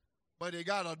 But he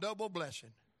got a double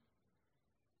blessing.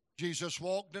 Jesus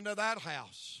walked into that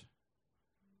house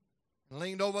and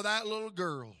leaned over that little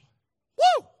girl.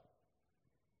 Woo!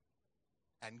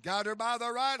 And got her by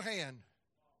the right hand.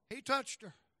 He touched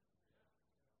her.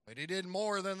 But he did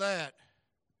more than that.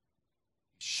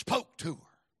 He spoke to her.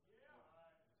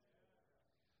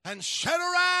 And set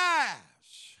her eyes.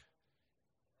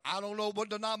 I don't know what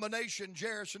denomination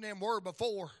Jairus and them were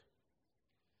before.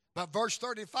 But verse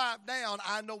 35 down,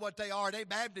 I know what they are. They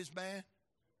Baptist, man.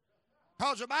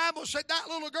 Because the Bible said that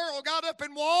little girl got up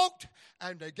and walked,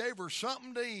 and they gave her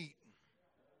something to eat.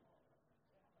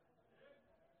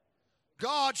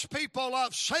 God's people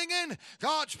love singing,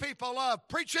 God's people love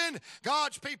preaching,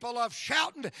 God's people love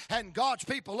shouting, and God's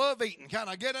people love eating. Can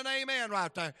I get an amen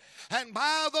right there? And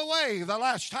by the way, the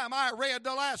last time I read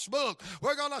the last book,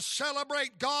 we're going to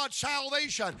celebrate God's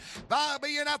salvation by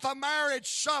being at the marriage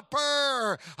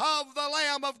supper of the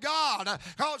Lamb of God,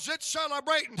 because it's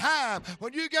celebrating time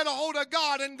when you get a hold of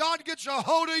God and God gets a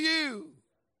hold of you.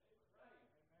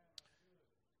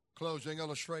 Closing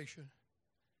illustration.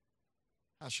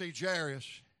 I see Jairus.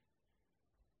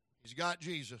 He's got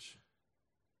Jesus.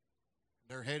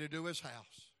 They're headed to his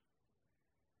house.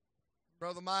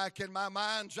 Brother Mike, in my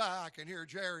mind's eye, I can hear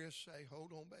Jairus say,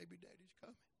 hold on, baby, Daddy's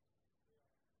coming.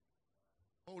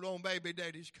 Hold on, baby,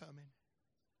 Daddy's coming.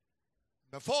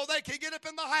 Before they can get up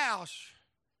in the house,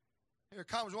 here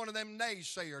comes one of them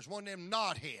naysayers, one of them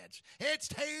knotheads. It's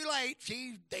too late,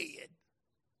 she's dead.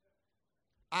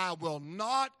 I will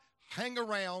not hang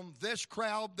around this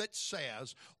crowd that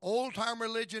says old-time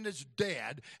religion is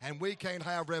dead and we can't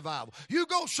have revival. You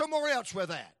go somewhere else with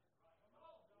that.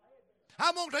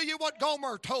 I'm going to tell you what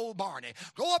Gomer told Barney.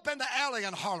 Go up in the alley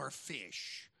and holler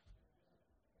fish.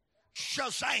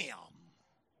 Shazam.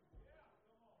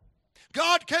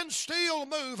 God can still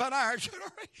move in our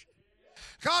generation.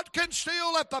 God can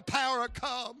still let the power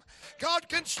come. God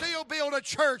can still build a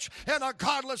church in a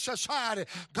godless society.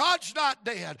 God's not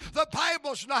dead. The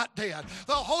Bible's not dead.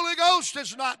 The Holy Ghost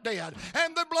is not dead.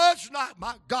 And the blood's not.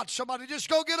 My God, somebody just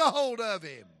go get a hold of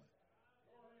him.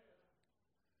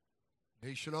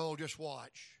 He should all just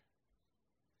watch.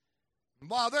 And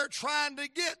while they're trying to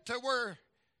get to where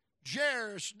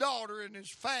Jairus' daughter and his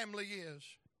family is,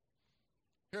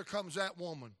 here comes that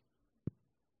woman.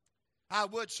 I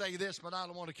would say this, but I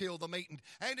don't want to kill the meeting.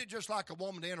 Ain't it just like a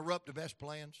woman to interrupt the best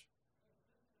plans?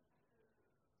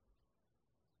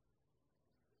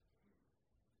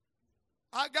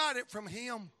 I got it from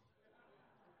him.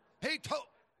 He told.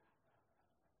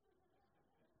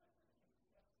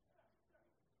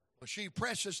 Well, she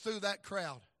presses through that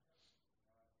crowd,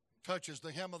 touches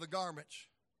the hem of the garments.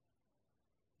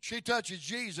 She touches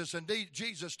Jesus, and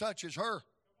Jesus touches her.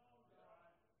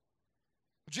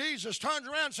 Jesus turns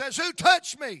around and says, who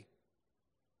touched me?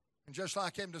 And just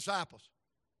like them disciples,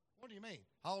 what do you mean?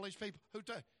 All these people, who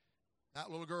touched? That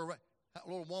little girl, that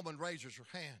little woman raises her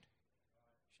hand.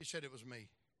 She said it was me.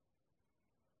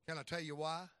 Can I tell you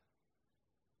why?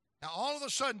 Now, all of a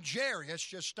sudden, Jairus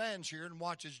just stands here and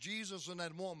watches Jesus and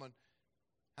that woman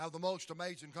have the most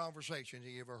amazing conversation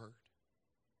he ever heard.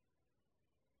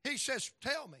 He says,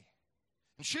 tell me.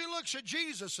 And she looks at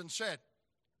Jesus and said,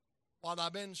 well,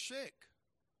 I've been sick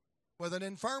with an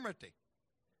infirmity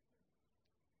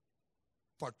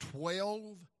for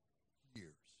 12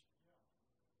 years.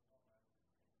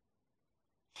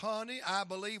 Honey, I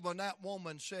believe when that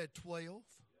woman said 12,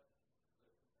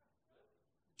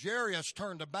 Jairus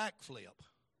turned a backflip.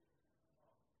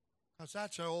 Because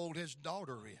that's how old his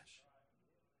daughter is.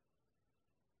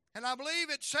 And I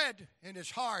believe it said in his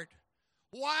heart,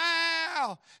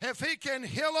 wow, if he can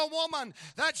heal a woman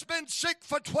that's been sick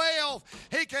for 12,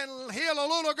 he can heal a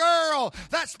little girl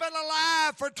that's been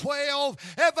alive for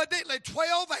 12. Evidently,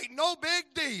 12 ain't no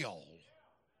big deal.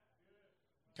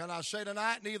 Can I say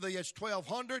tonight, neither it's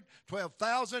 1,200,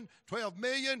 12,000, 12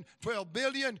 million, 12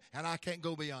 billion, and I can't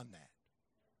go beyond that.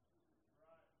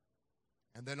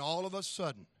 And then all of a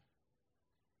sudden,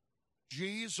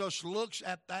 Jesus looks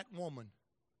at that woman.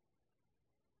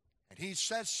 And he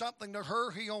says something to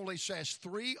her he only says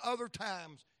 3 other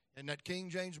times in that King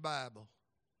James Bible.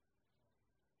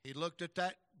 He looked at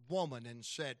that woman and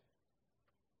said,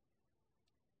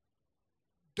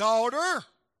 daughter.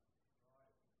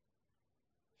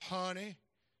 Honey,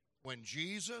 when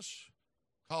Jesus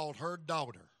called her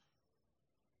daughter,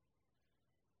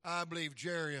 I believe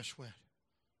Jairus went,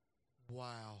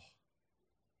 wow,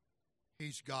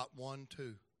 he's got one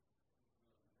too.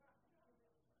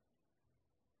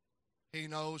 He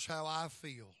knows how I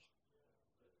feel.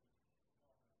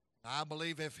 I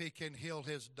believe if he can heal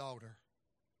his daughter,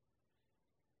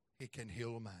 he can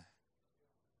heal mine.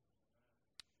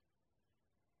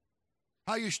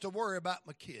 I used to worry about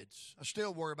my kids. I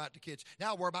still worry about the kids.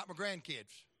 Now I worry about my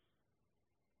grandkids.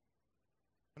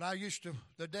 And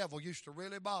the devil used to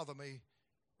really bother me,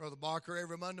 Brother Barker,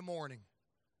 every Monday morning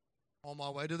on my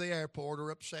way to the airport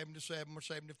or up 77 or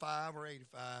 75 or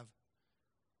 85.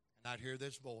 And I'd hear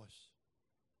this voice.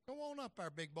 Go on up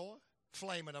there, big boy.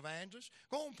 Flaming evangelist.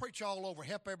 Go on, preach all over.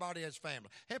 Help everybody else's family.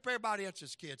 Help everybody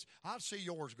else's kids. I'll see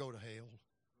yours go to hell.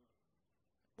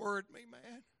 Worried me,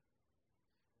 man.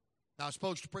 Now, I was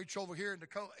supposed to preach over here in the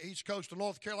east coast of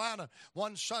North Carolina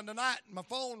one Sunday night, and my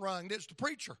phone rang. It's the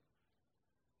preacher.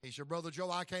 He said, Brother Joe,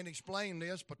 I can't explain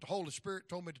this, but the Holy Spirit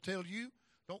told me to tell you,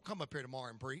 don't come up here tomorrow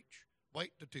and preach.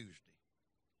 Wait till Tuesday.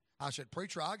 I said,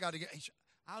 preacher, I got to get, he said,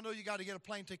 I know you got to get a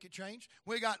plane ticket changed.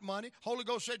 We got money. Holy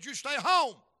Ghost said, you stay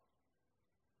home.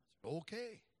 I said,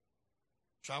 okay.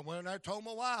 So I went in there and told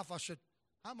my wife, I said,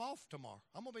 I'm off tomorrow.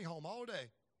 I'm going to be home all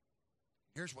day.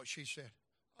 Here's what she said.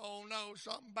 Oh, no,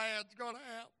 something bad's going to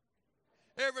happen.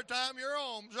 Every time you're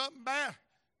home, something bad.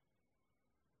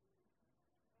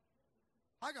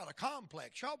 I got a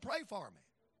complex. Y'all pray for me.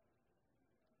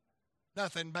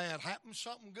 Nothing bad happened.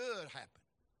 Something good happened.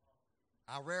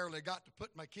 I rarely got to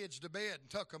put my kids to bed and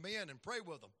tuck them in and pray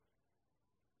with them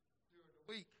during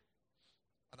the week.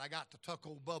 But I got to tuck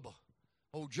old Bubba,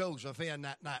 old Joseph in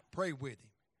that night, pray with him.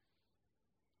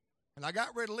 And I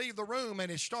got ready to leave the room, and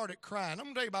he started crying.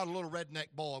 I'm going to tell you about a little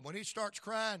redneck boy. When he starts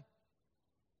crying,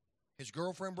 his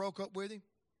girlfriend broke up with him,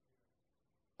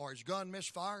 or his gun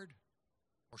misfired,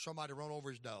 or somebody run over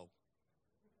his dog.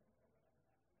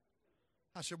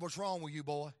 I said, what's wrong with you,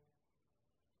 boy?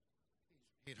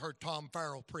 He'd heard Tom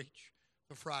Farrell preach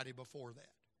the Friday before that.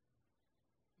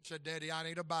 He said, Daddy, I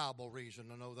need a Bible reason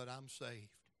to know that I'm saved.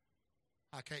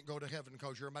 I can't go to heaven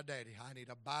because you're my daddy. I need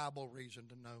a Bible reason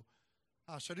to know.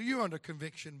 I said, are you under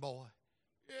conviction, boy?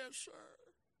 Yes, sir.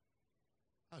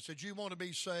 I said, you want to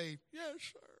be saved? Yes,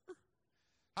 sir.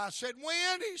 I said,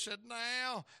 when? He said,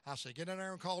 now. I said, get in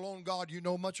there and call on God. You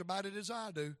know much about it as I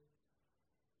do.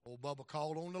 Old Bubba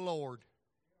called on the Lord.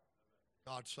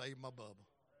 God saved my Bubba.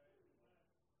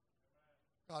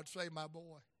 God save my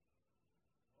boy.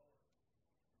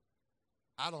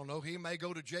 I don't know. He may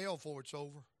go to jail before it's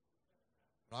over.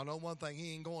 But I know one thing.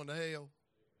 He ain't going to hell.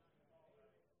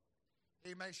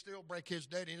 He may still break his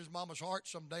daddy and his mama's heart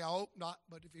someday. I hope not.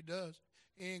 But if he does,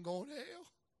 he ain't going to hell.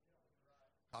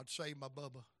 God save my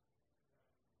Bubba.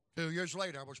 2 years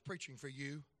later, I was preaching for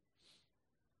you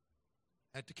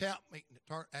at the camp meeting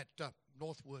at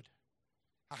Northwood.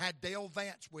 I had Dale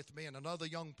Vance with me and another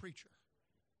young preacher.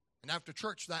 And after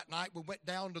church that night, we went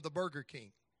down to the Burger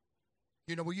King.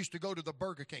 You know, we used to go to the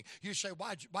Burger King. You say,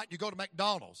 why'd you go to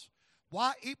McDonald's?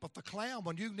 Why eat with the clown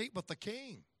when you can eat with the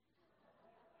king?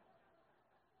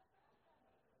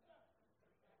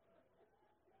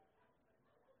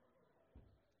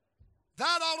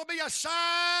 That ought to be a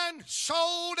sign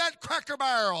sold at Cracker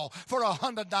Barrel for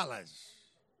 $100.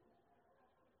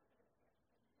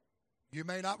 You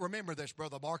may not remember this,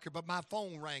 Brother Barker, but my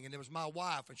phone rang, and it was my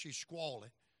wife, and she's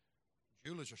squalling.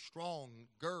 Julie's a strong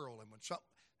girl, and when something,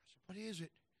 I said, what is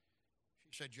it?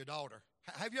 She said, your daughter.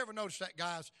 Have you ever noticed that,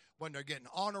 guys, when they're getting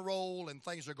on a roll and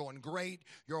things are going great,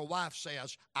 your wife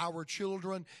says, our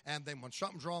children, and then when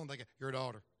something's wrong, they go, your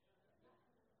daughter.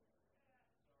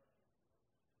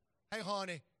 Hey,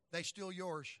 honey, they still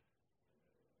yours.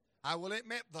 I will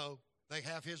admit, though, they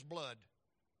have his blood.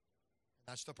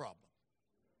 That's the problem.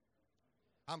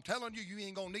 I'm telling you, you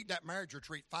ain't going to need that marriage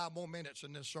retreat 5 more minutes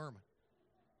in this sermon.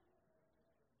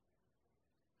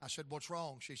 I said, what's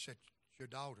wrong? She said, it's your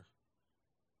daughter.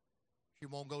 She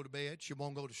won't go to bed. She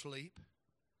won't go to sleep.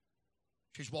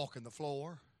 She's walking the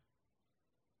floor.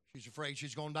 She's afraid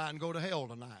she's going to die and go to hell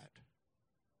tonight.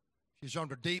 She's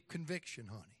under deep conviction,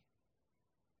 honey.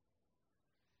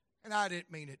 And I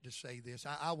didn't mean it to say this.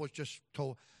 I was just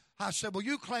told. I said, well,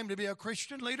 you claim to be a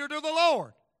Christian leader to the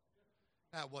Lord.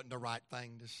 That wasn't the right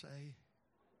thing to say.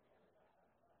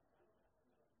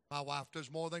 My wife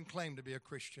does more than claim to be a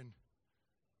Christian.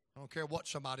 I don't care what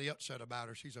somebody else said about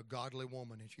her. She's a godly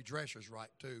woman, and she dresses right,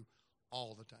 too,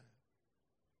 all the time.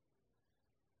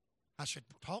 I said,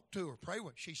 talk to her, pray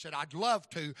with her. She said, I'd love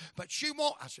to, but she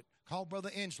won't. I said, call Brother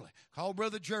Inslee, call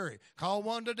Brother Jerry, call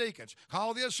one of the deacons,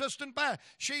 call the assistant pastor.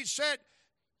 She said,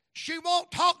 she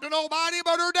won't talk to nobody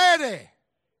but her daddy.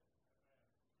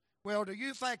 Well, do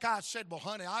you think I said, well,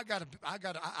 honey,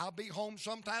 I'll be home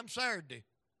sometime Saturday?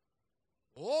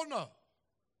 Oh, no.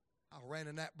 I ran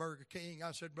in that Burger King.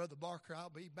 I said, Brother Barker, I'll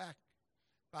be back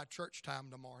by church time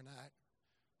tomorrow night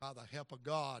by the help of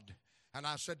God. And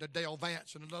I said to Dale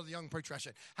Vance and another young preacher, I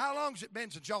said, how long has it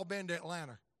been since y'all been to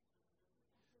Atlanta?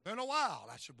 Been a while.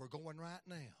 I said, we're going right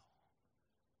now.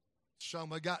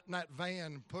 Somebody got in that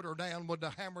van, put her down with the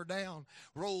hammer down,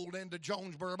 rolled into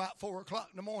Jonesboro about 4 o'clock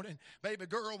in the morning. Baby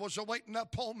girl was waiting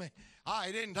up on me.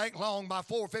 It didn't take long. By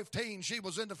 4:15, she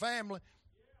was in the family.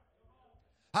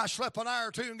 I slept an hour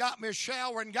or two and got me a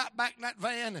shower and got back in that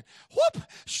van and whoop,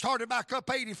 started back up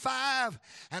 85.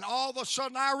 And all of a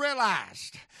sudden I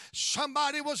realized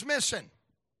somebody was missing.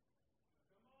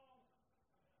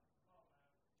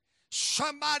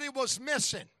 Somebody was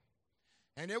missing.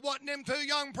 And it wasn't them 2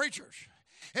 young preachers.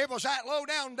 It was that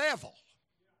low-down devil.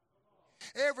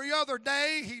 Every other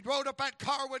day, he rode up that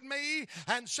car with me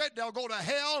and said they'll go to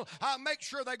hell. I'll make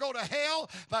sure they go to hell.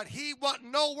 But he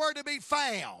wasn't nowhere to be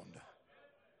found.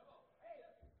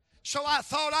 So I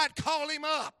thought I'd call him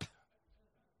up.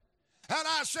 And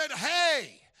I said,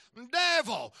 hey,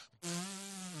 devil,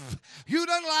 you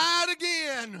done lied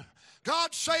again.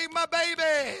 God save my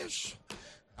babies.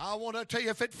 I want to tell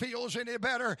you, if it feels any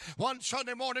better, one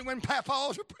Sunday morning when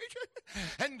Papa's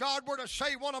preaching and God were to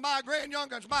save one of my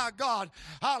grandyoungins, my God,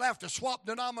 I'll have to swap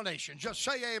denominations. Just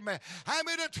say amen. I'm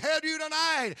here to tell you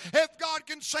tonight, if God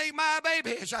can save my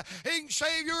babies, He can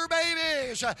save your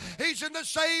babies. He's in the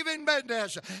saving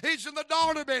business. He's in the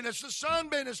daughter business, the son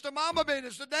business, the mama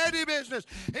business, the daddy business.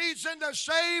 He's in the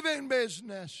saving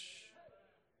business.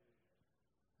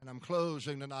 And I'm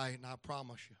closing tonight, and I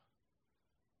promise you,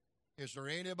 is there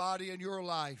anybody in your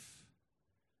life?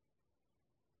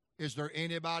 Is there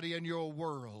anybody in your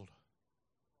world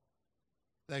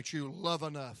that you love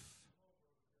enough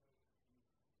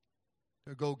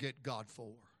to go get God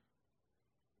for?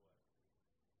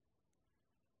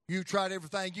 You tried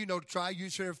everything you know to try. You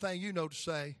said everything you know to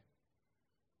say.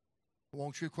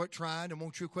 Won't you quit trying and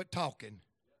won't you quit talking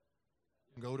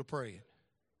and go to praying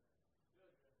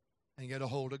and get a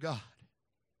hold of God?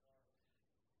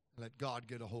 Let God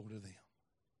get a hold of them.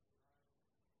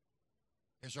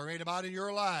 Is there anybody in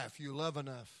your life you love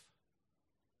enough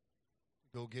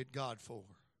to go get God for?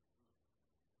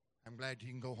 I'm glad you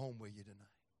can go home with you tonight.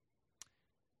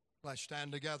 Let's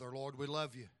stand together. Lord, we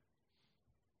love you.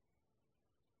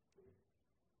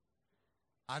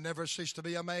 I never cease to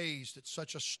be amazed at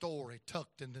such a story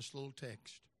tucked in this little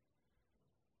text.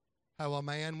 How a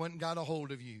man went and got a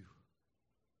hold of you.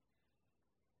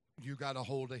 You got a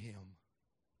hold of him.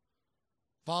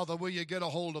 Father, will you get a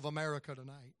hold of America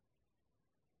tonight?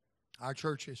 Our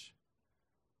churches,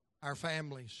 our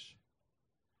families,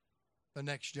 the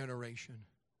next generation.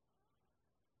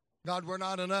 God, we're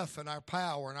not enough in our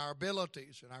power and our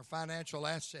abilities and our financial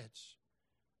assets.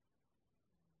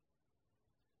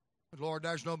 But Lord,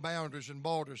 there's no boundaries and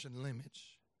borders and limits.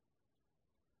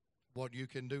 What you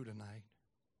can do tonight.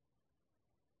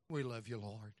 We love you,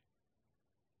 Lord.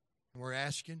 And we're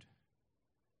asking,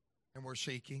 and we're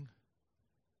seeking,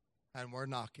 and we're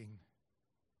knocking.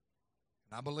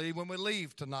 And I believe when we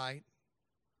leave tonight,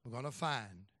 we're going to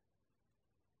find,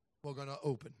 we're going to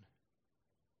open,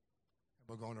 and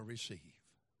we're going to receive.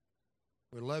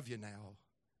 We love you now.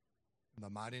 In the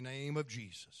mighty name of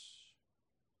Jesus.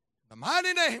 In the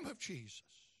mighty name of Jesus.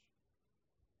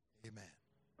 Amen.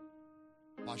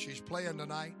 While she's playing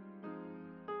tonight,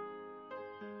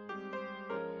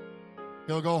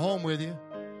 He'll go home with you.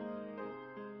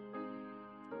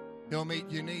 He'll meet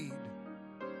your need.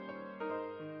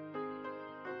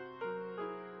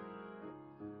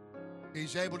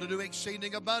 He's able to do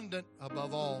exceeding abundant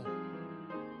above all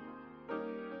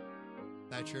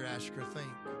that you ask or think.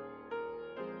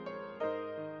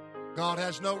 God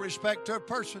has no respect of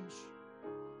persons.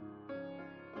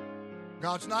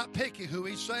 God's not picky who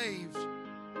He saves.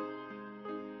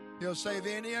 He'll save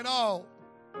any and all.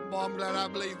 Boy, I'm glad I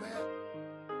believe that.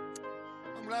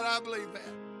 I'm glad I believe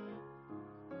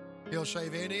that. He'll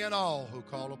save any and all who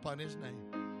call upon His name.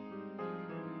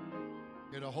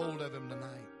 Get a hold of Him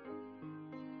tonight.